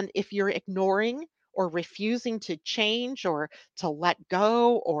 And if you're ignoring or refusing to change or to let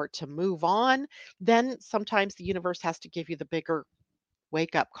go or to move on, then sometimes the universe has to give you the bigger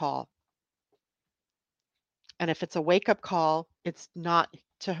wake up call. And if it's a wake up call, it's not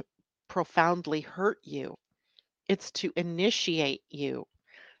to profoundly hurt you. It's to initiate you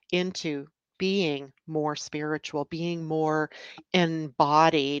into being more spiritual, being more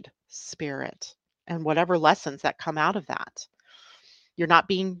embodied spirit, and whatever lessons that come out of that. You're not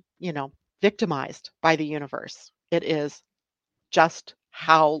being, victimized by the universe. It is just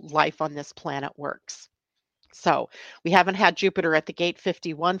how life on this planet works. So we haven't had Jupiter at the gate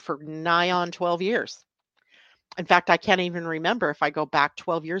 51 for nigh on 12 years. In fact, I can't even remember if I go back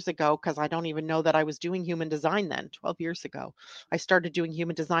 12 years ago because I don't even know that I was doing human design then, 12 years ago. I started doing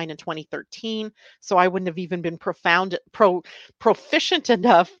human design in 2013, so I wouldn't have even been proficient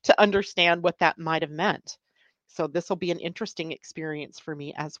enough to understand what that might have meant. So this will be an interesting experience for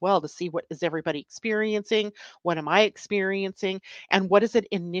me as well to see what is everybody experiencing, what am I experiencing, and what is it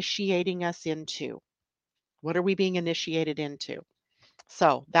initiating us into? What are we being initiated into?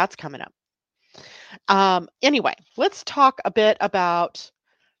 So that's coming up. Anyway, let's talk a bit about,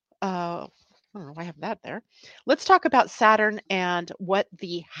 I don't know why I have that there. Let's talk about Saturn and what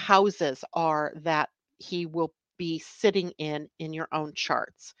the houses are that he will be sitting in your own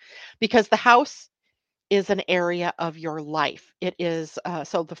charts. Because the house is an area of your life. It is,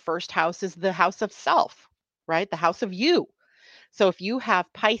 so the first house is the house of self, right? The house of you. So if you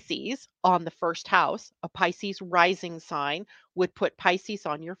have Pisces on the first house, a Pisces rising sign would put Pisces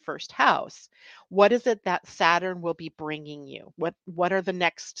on your first house. What is it that Saturn will be bringing you? What are the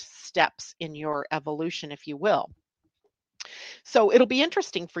next steps in your evolution, if you will? So it'll be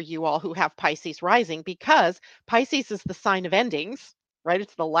interesting for you all who have Pisces rising because Pisces is the sign of endings, right?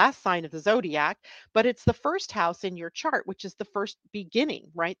 It's the last sign of the zodiac, but it's the first house in your chart, which is the first beginning,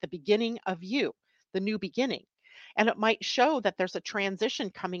 right? The beginning of you, the new beginning. And it might show that there's a transition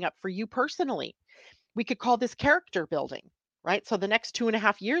coming up for you personally. We could call this character building, right? So the next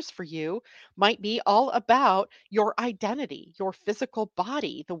 2.5 years for you might be all about your identity, your physical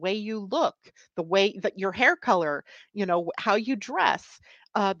body, the way you look, the way that your hair color, how you dress,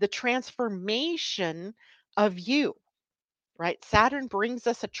 the transformation of you. Right? Saturn brings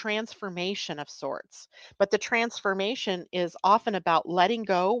us a transformation of sorts, but the transformation is often about letting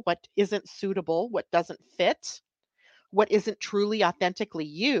go what isn't suitable, what doesn't fit, what isn't truly authentically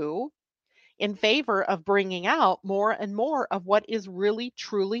you, in favor of bringing out more and more of what is really,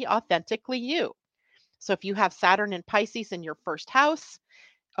 truly, authentically you. So if you have Saturn and Pisces in your first house,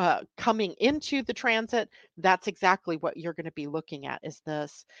 coming into the transit, that's exactly what you're going to be looking at is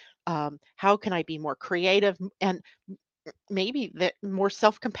this. How can I be more creative and maybe that more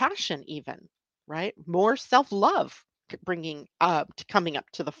self-compassion even, right? More self-love bringing to coming up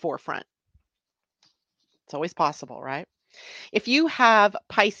to the forefront. It's always possible, right? If you have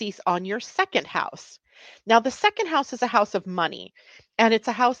Pisces on your second house, now the second house is a house of money, and it's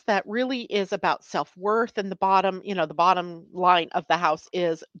a house that really is about self worth. And the bottom line of the house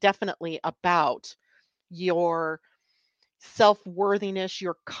is definitely about your self worthiness,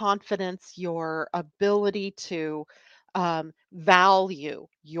 your confidence, your ability to value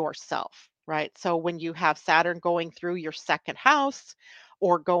yourself, right? So when you have Saturn going through your second house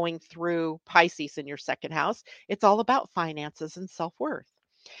or going through Pisces in your second house, it's all about finances and self worth.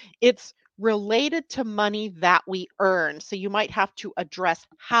 It's related to money that we earn. So you might have to address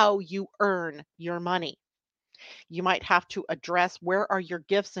how you earn your money. You might have to address where are your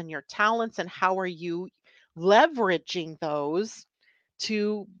gifts and your talents and how are you leveraging those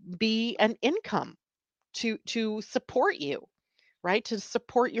to be an income to support you, right? To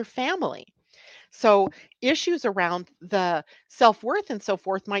support your family. So issues around the self-worth and so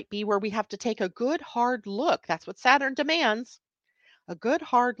forth might be where we have to take a good hard look. That's what Saturn demands. A good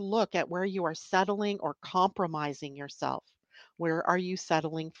hard look at where you are settling or compromising yourself. Where are you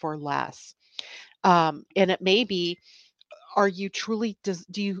settling for less? And it may be, are you truly,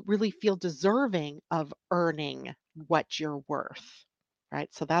 do you really feel deserving of earning what you're worth? Right.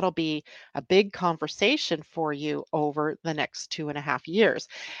 So that'll be a big conversation for you over the next 2.5 years.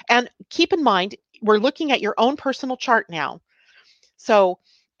 And keep in mind, we're looking at your own personal chart now. So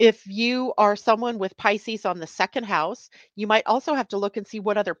if you are someone with Pisces on the second house, you might also have to look and see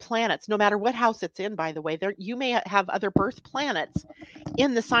what other planets, no matter what house it's in, by the way, there you may have other birth planets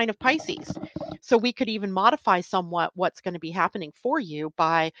in the sign of Pisces. So we could even modify somewhat what's going to be happening for you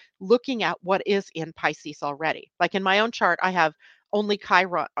by looking at what is in Pisces already. Like in my own chart, I have only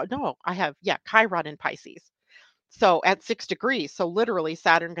Chiron. No, I have, yeah, Chiron in Pisces. So at 6 degrees, so literally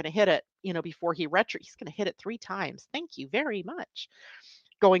Saturn going to hit it, before he retro, he's going to hit it 3 times. Thank you very much.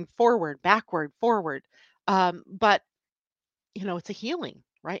 Going forward, backward, forward. But, it's a healing,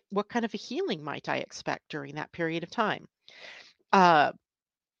 right? What kind of a healing might I expect during that period of time? Uh,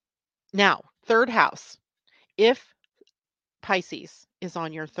 Now, third house. If Pisces is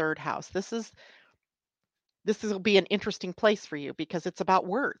on your third house, this will be an interesting place for you because it's about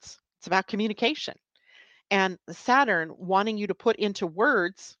words. It's about communication. And Saturn wanting you to put into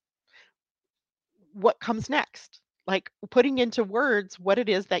words what comes next. Like putting into words what it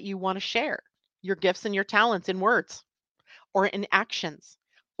is that you want to share, your gifts and your talents in words or in actions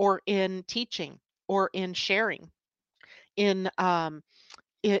or in teaching or in sharing, in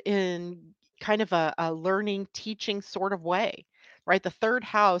kind of a learning, teaching sort of way, right? The third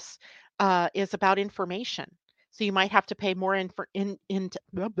house is about information. So you might have to pay more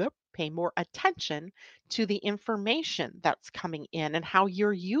pay more attention to the information that's coming in and how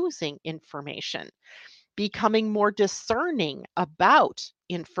you're using information, becoming more discerning about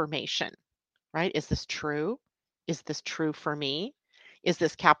information, right? Is this true? Is this true for me? Is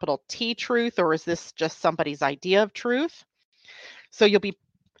this capital T truth, or is this just somebody's idea of truth? So you'll be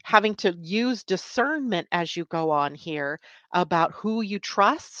having to use discernment as you go on here about who you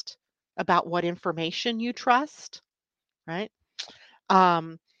trust, about what information you trust, right?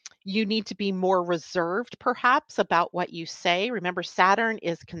 Um, you need to be more reserved, perhaps, about what you say. Remember, Saturn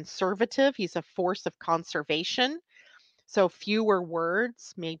is conservative, he's a force of conservation. So fewer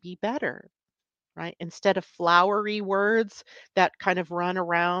words may be better, right? Instead of flowery words that kind of run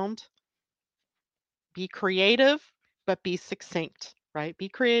around, be creative, but be succinct, right? Be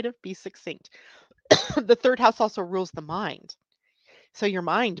creative, be succinct. The third house also rules the mind. So your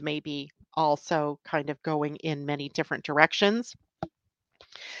mind may be also kind of going in many different directions.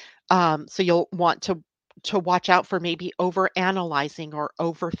 So you'll want to watch out for maybe over analyzing or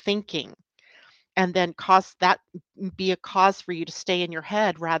overthinking, and then cause that be a cause for you to stay in your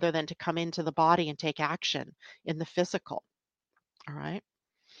head rather than to come into the body and take action in the physical. All right.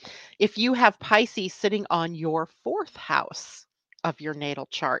 If you have Pisces sitting on your fourth house of your natal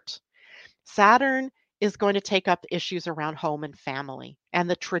chart, Saturn is going to take up issues around home and family and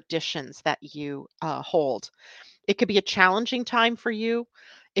the traditions that you hold. It could be a challenging time for you.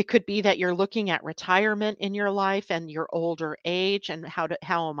 It could be that you're looking at retirement in your life and your older age and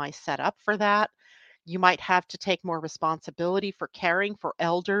how am I set up for that? You might have to take more responsibility for caring for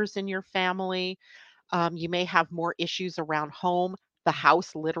elders in your family. You may have more issues around home, the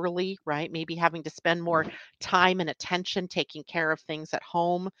house, literally, right? Maybe having to spend more time and attention taking care of things at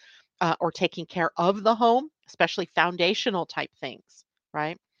home, or taking care of the home, especially foundational type things,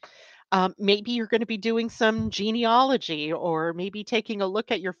 right? Maybe you're going to be doing some genealogy or maybe taking a look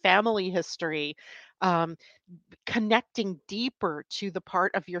at your family history, um, connecting deeper to the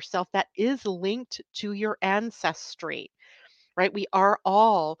part of yourself that is linked to your ancestry, right? We are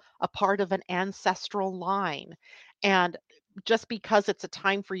all a part of an ancestral line. And just because it's a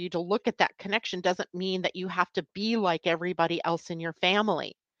time for you to look at that connection doesn't mean that you have to be like everybody else in your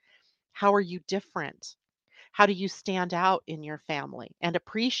family. How are you different? How do you stand out in your family? And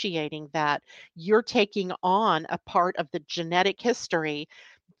appreciating that you're taking on a part of the genetic history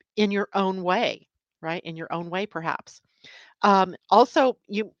in your own way, right? In your own way, perhaps. Also,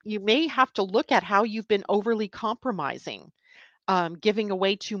 you may have to look at how you've been overly compromising, giving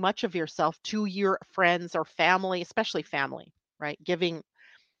away too much of yourself to your friends or family, especially family, right?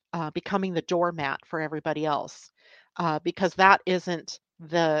 Becoming the doormat for everybody else, because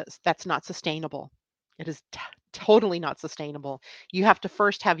that's not sustainable. It is totally not sustainable. You have to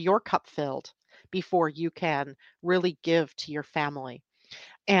first have your cup filled before you can really give to your family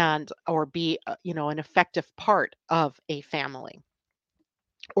and or be an effective part of a family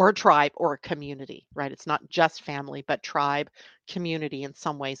or a tribe or a community, right? It's not just family, but tribe, community in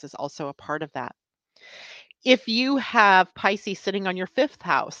some ways is also a part of that. If you have Pisces sitting on your fifth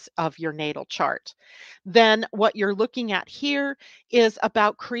house of your natal chart, then what you're looking at here is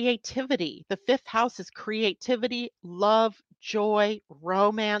about creativity. The fifth house is creativity, love, joy,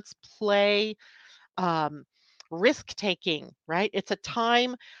 romance, play, um, risk taking, right? It's a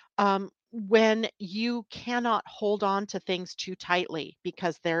time when you cannot hold on to things too tightly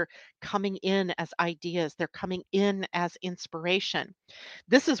because they're coming in as ideas, they're coming in as inspiration.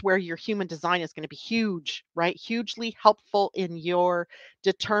 This is where your human design is going to be huge, right? Hugely helpful in your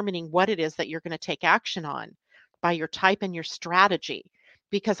determining what it is that you're going to take action on by your type and your strategy.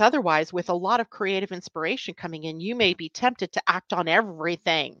 Because otherwise, with a lot of creative inspiration coming in, you may be tempted to act on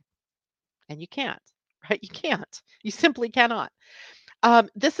everything, and you can't, right? You can't. You simply cannot.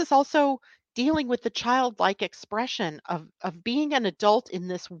 This is also dealing with the childlike expression of being an adult in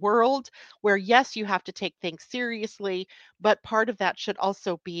this world where, yes, you have to take things seriously, but part of that should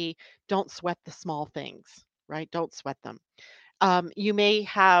also be don't sweat the small things, right? Don't sweat them. You may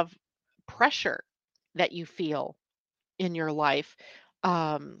have pressure that you feel in your life.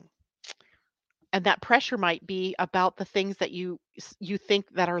 Um, and that pressure might be about the things that you think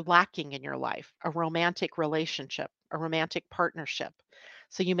that are lacking in your life, a romantic relationship, a romantic partnership.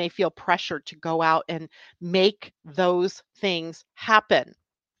 So you may feel pressured to go out and make those things happen.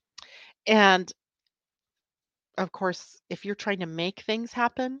 And of course, if you're trying to make things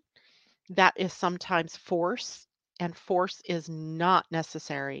happen, that is sometimes force, and force is not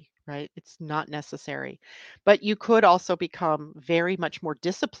necessary right? It's not necessary. But you could also become very much more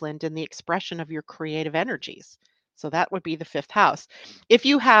disciplined in the expression of your creative energies. So that would be the fifth house. If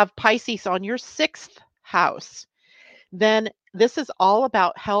you have Pisces on your sixth house, then this is all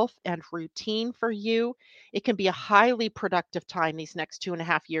about health and routine for you. It can be a highly productive time these next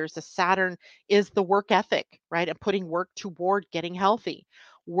 2.5 years. The Saturn is the work ethic, right? And putting work toward getting healthy,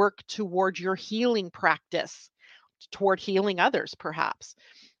 work toward your healing practice, toward healing others, perhaps.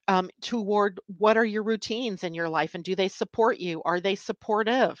 Toward what are your routines in your life and do they support you? Are they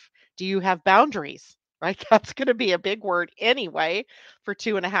supportive? Do you have boundaries? Right? That's going to be a big word anyway for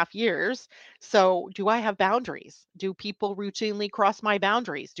 2.5 years. So, do I have boundaries? Do people routinely cross my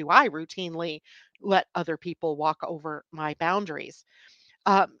boundaries? Do I routinely let other people walk over my boundaries?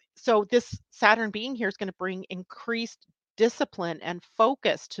 So, this Saturn being here is going to bring increased discipline and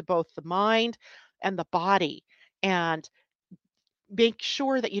focus to both the mind and the body. And make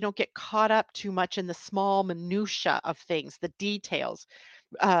sure that you don't get caught up too much in the small minutia of things, the details.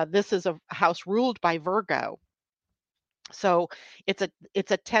 This is a house ruled by Virgo, so it's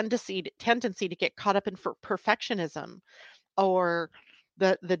a tendency to get caught up in perfectionism or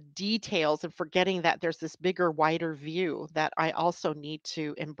the details and forgetting that there's this bigger, wider view that I also need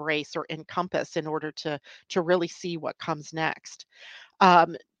to embrace or encompass in order to really see what comes next.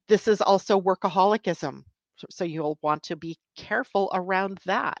 Um, this is also workaholicism. So you'll want to be careful around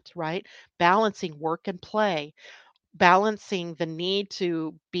that, right? Balancing work and play, balancing the need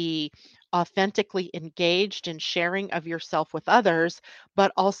to be authentically engaged in sharing of yourself with others,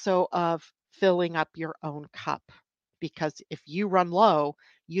 but also of filling up your own cup. Because if you run low,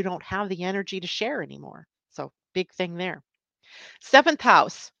 you don't have the energy to share anymore. So, big thing there. Seventh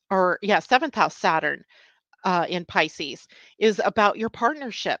house, or yeah, seventh house Saturn in Pisces is about your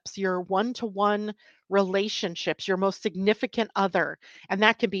partnerships, your one to one relationships, your most significant other. And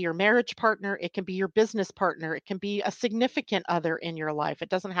that can be your marriage partner, it can be your business partner, it can be a significant other in your life. It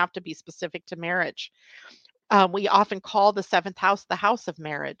doesn't have to be specific to marriage. We often call the seventh house the house of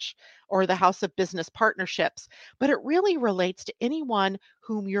marriage or the house of business partnerships, but it really relates to anyone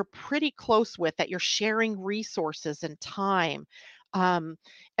whom you're pretty close with, that you're sharing resources and time. Um,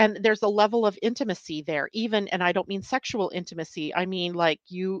 and there's a level of intimacy there, even, and I don't mean sexual intimacy, I mean like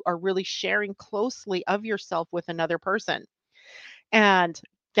you are really sharing closely of yourself with another person. And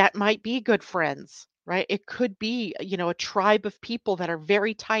that might be good friends, right? It could be, a tribe of people that are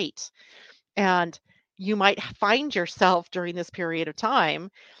very tight, and you might find yourself during this period of time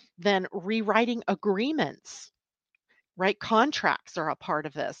then rewriting agreements, right? Contracts are a part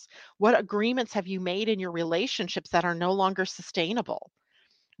of this. What agreements have you made in your relationships that are no longer sustainable?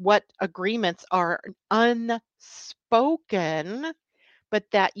 What agreements are unspoken, but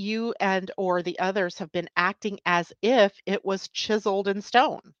that you and or the others have been acting as if it was chiseled in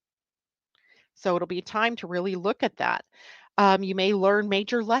stone? So it'll be time to really look at that. You may learn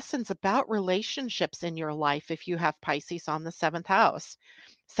major lessons about relationships in your life if you have Pisces on the seventh house.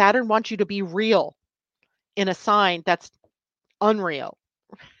 Saturn wants you to be real in a sign that's unreal,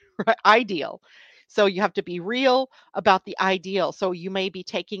 right? Ideal. So you have to be real about the ideal. So you may be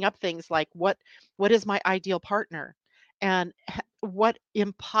taking up things like what is my ideal partner? And what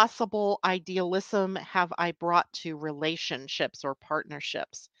impossible idealism have I brought to relationships or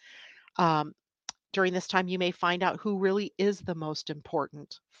partnerships? Um, During this time, you may find out who really is the most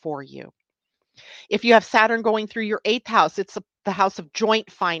important for you. If you have Saturn going through your eighth house, it's the house of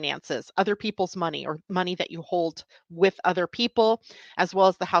joint finances, other people's money or money that you hold with other people, as well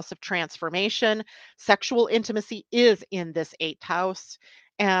as the house of transformation. Sexual intimacy is in this eighth house.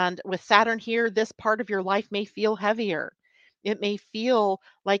 And with Saturn here, this part of your life may feel heavier. It may feel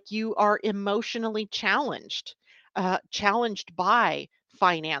like you are emotionally challenged by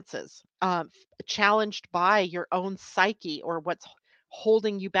finances, challenged by your own psyche or what's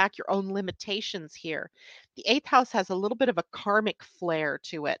holding you back, your own limitations here. The eighth house has a little bit of a karmic flair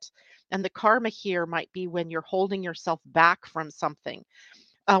to it. And the karma here might be when you're holding yourself back from something.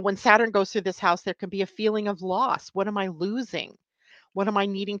 When Saturn goes through this house, there can be a feeling of loss. What am I losing? What am I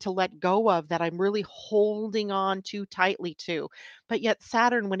needing to let go of that I'm really holding on too tightly to? But yet,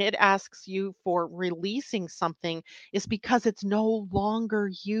 Saturn, when it asks you for releasing something, is because it's no longer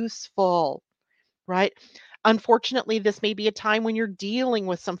useful, right? Unfortunately, this may be a time when you're dealing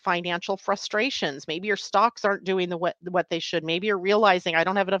with some financial frustrations. Maybe your stocks aren't doing what they should. Maybe you're realizing I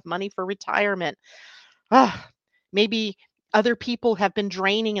don't have enough money for retirement. Ah, maybe other people have been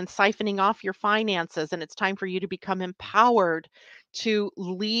draining and siphoning off your finances, and it's time for you to become empowered to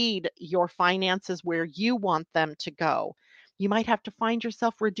lead your finances where you want them to go. You might have to find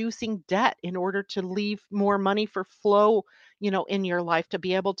yourself reducing debt in order to leave more money for flow, in your life to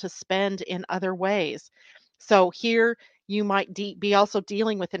be able to spend in other ways. So here you might be also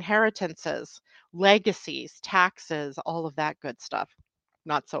dealing with inheritances, legacies, taxes, all of that good stuff.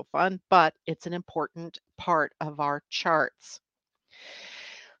 Not so fun, but it's an important part of our charts.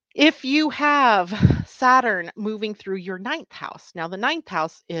 If you have Saturn moving through your ninth house, now the ninth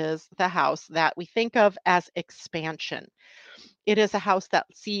house is the house that we think of as expansion. It is a house that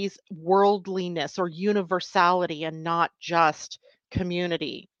sees worldliness or universality and not just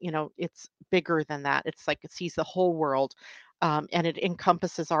community. It's bigger than that. It's like it sees the whole world. And it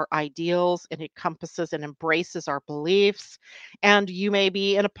encompasses our ideals, and it encompasses and embraces our beliefs. And you may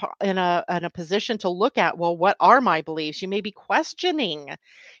be in a position to look at, well, what are my beliefs? You may be questioning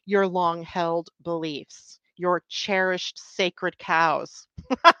your long held beliefs, your cherished sacred cows,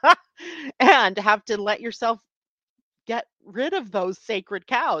 and have to let yourself get rid of those sacred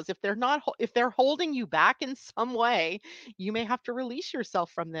cows. If they're holding you back in some way, you may have to release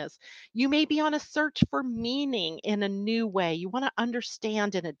yourself from this. You may be on a search for meaning in a new way. You want to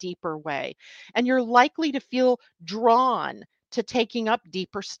understand in a deeper way, and you're likely to feel drawn to taking up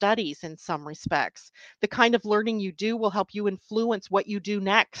deeper studies in some respects. The kind of learning you do will help you influence what you do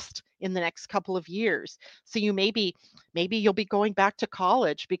next in the next couple of years. So maybe you'll be going back to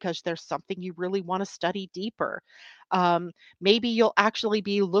college because there's something you really want to study deeper. Maybe you'll actually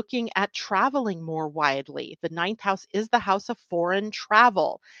be looking at traveling more widely. The ninth house is the house of foreign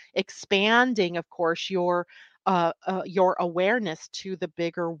travel, expanding, of course, your awareness to the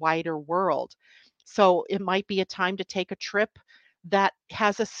bigger, wider world. So it might be a time to take a trip that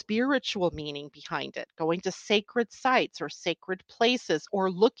has a spiritual meaning behind it, going to sacred sites or sacred places, or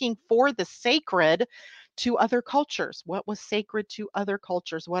looking for the sacred to other cultures. What was sacred to other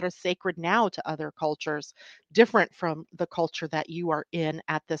cultures? What is sacred now to other cultures, different from the culture that you are in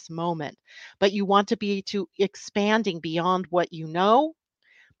at this moment? But you want to be to expanding beyond what you know,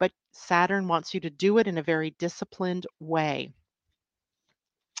 but Saturn wants you to do it in a very disciplined way.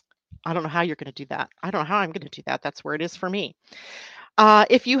 I don't know how you're going to do that. I don't know how I'm going to do that. That's where it is for me.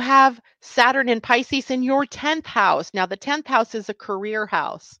 If you have Saturn in Pisces in your 10th house, now the 10th house is a career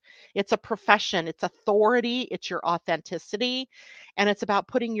house. It's a profession, it's authority, it's your authenticity, and it's about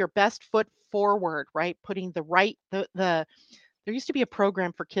putting your best foot forward, right? Putting the there used to be a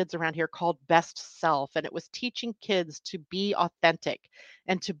program for kids around here called Best Self, and it was teaching kids to be authentic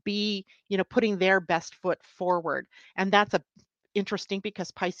and to be, putting their best foot forward. And that's a interesting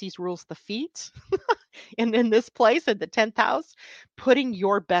because Pisces rules the feet. And in this place, in the 10th house, putting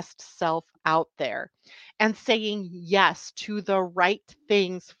your best self out there and saying yes to the right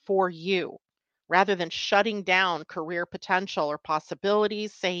things for you rather than shutting down career potential or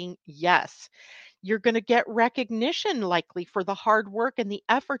possibilities, saying yes. You're going to get recognition likely for the hard work and the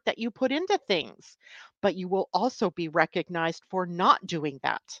effort that you put into things, but you will also be recognized for not doing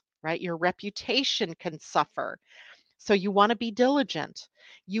that, right? Your reputation can suffer. So you want to be diligent.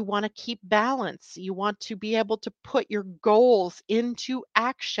 You want to keep balance. You want to be able to put your goals into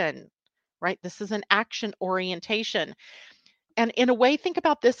action, right? This is an action orientation. And in a way, think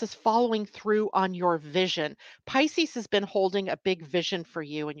about this as following through on your vision. Pisces has been holding a big vision for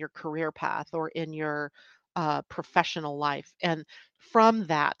you in your career path or in your professional life. And from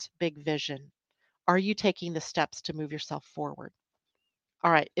that big vision, are you taking the steps to move yourself forward?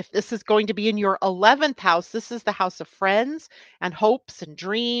 All right, if this is going to be in your 11th house, this is the house of friends and hopes and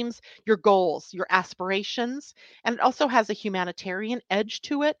dreams, your goals, your aspirations, and it also has a humanitarian edge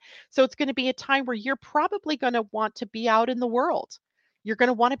to it. So it's going to be a time where you're probably going to want to be out in the world. You're going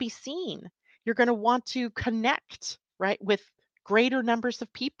to want to be seen. You're going to want to connect, right, with greater numbers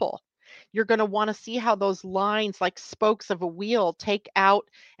of people. You're going to want to see how those lines, like spokes of a wheel, take out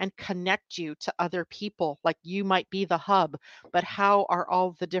and connect you to other people. Like you might be the hub, but how are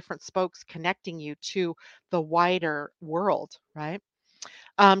all the different spokes connecting you to the wider world, right?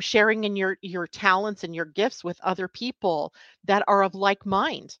 Sharing in your talents and your gifts with other people that are of like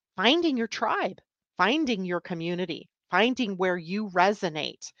mind, finding your tribe, finding your community, finding where you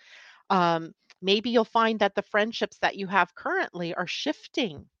resonate. Maybe you'll find that the friendships that you have currently are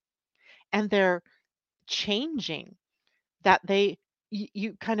shifting and they're changing, that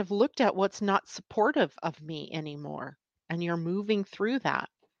you kind of looked at what's not supportive of me anymore, and you're moving through that.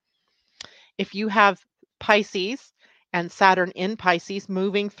 If you have Pisces and Saturn in Pisces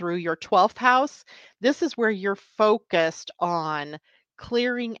moving through your 12th house, this is where you're focused on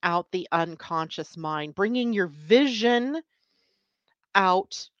clearing out the unconscious mind, bringing your vision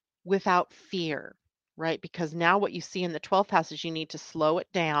out without fear, right? Because now what you see in the 12th house is you need to slow it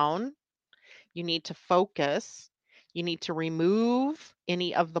down. You need to focus. You need to remove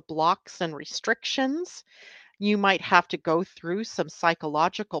any of the blocks and restrictions. You might have to go through some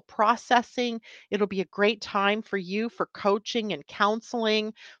psychological processing. It'll be a great time for you for coaching and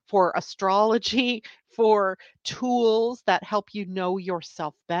counseling, for astrology, for tools that help you know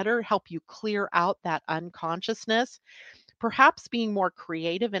yourself better, help you clear out that unconsciousness, perhaps being more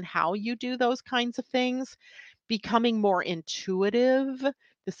creative in how you do those kinds of things, becoming more intuitive.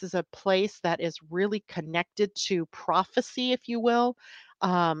 This is a place that is really connected to prophecy, if you will.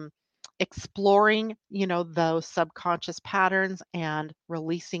 Um, Exploring, those subconscious patterns and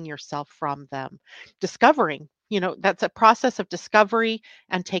releasing yourself from them. Discovering, that's a process of discovery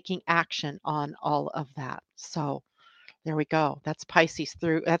and taking action on all of that. So, there we go. That's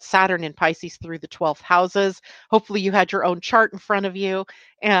Saturn in Pisces through the 12th houses. Hopefully you had your own chart in front of you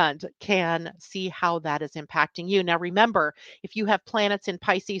and can see how that is impacting you. Now remember, if you have planets in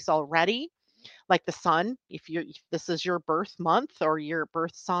Pisces already, like the sun, if this is your birth month or your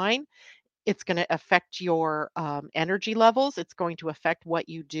birth sign, it's going to affect your energy levels. It's going to affect what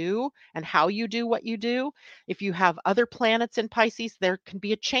you do and how you do what you do. If you have other planets in Pisces, there can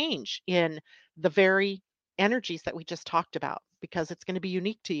be a change in the very energies that we just talked about because it's going to be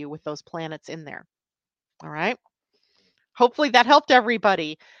unique to you with those planets in there. All right. Hopefully that helped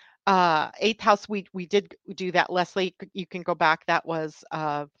everybody. Eighth house, we did do that. Leslie, you can go back. That was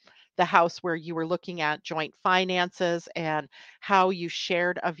the house where you were looking at joint finances and how you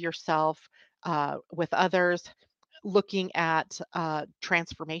shared of yourself with others, looking at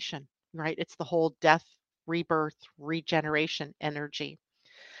transformation, right? It's the whole death, rebirth, regeneration energy.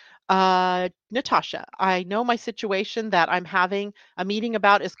 Natasha, I know my situation that I'm having a meeting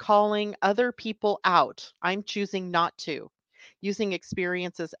about is calling other people out. I'm choosing not to, using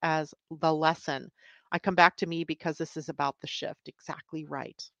experiences as the lesson. I come back to me because this is about the shift. Exactly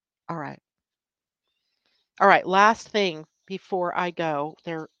right. All right. All right. Last thing before I go,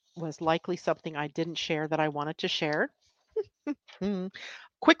 there was likely something I didn't share that I wanted to share. Hmm.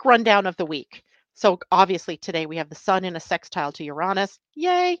 Quick rundown of the week. So, obviously, today we have the sun in a sextile to Uranus.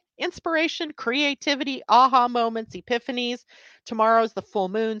 Yay! Inspiration, creativity, aha moments, epiphanies. Tomorrow's the full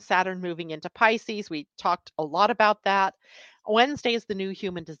moon, Saturn moving into Pisces. We talked a lot about that. Wednesday is the new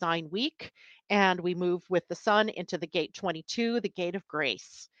human design week, and we move with the sun into the gate 22, the gate of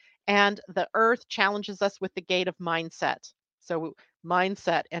grace. And the earth challenges us with the gate of mindset. So,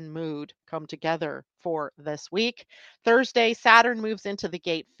 mindset and mood come together for this week. Thursday, Saturn moves into the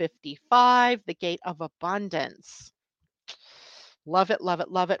gate 55, the gate of abundance. Love it, love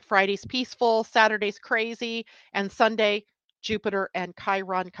it, love it. Friday's peaceful, Saturday's crazy, and Sunday, Jupiter and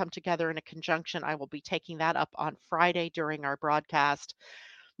Chiron come together in a conjunction. I will be taking that up on Friday during our broadcast.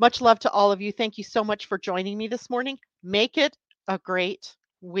 Much love to all of you. Thank you so much for joining me this morning. Make it a great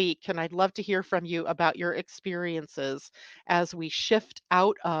week. And I'd love to hear from you about your experiences as we shift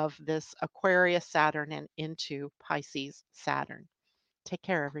out of this Aquarius Saturn and into Pisces Saturn. Take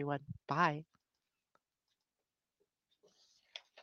care, everyone. Bye.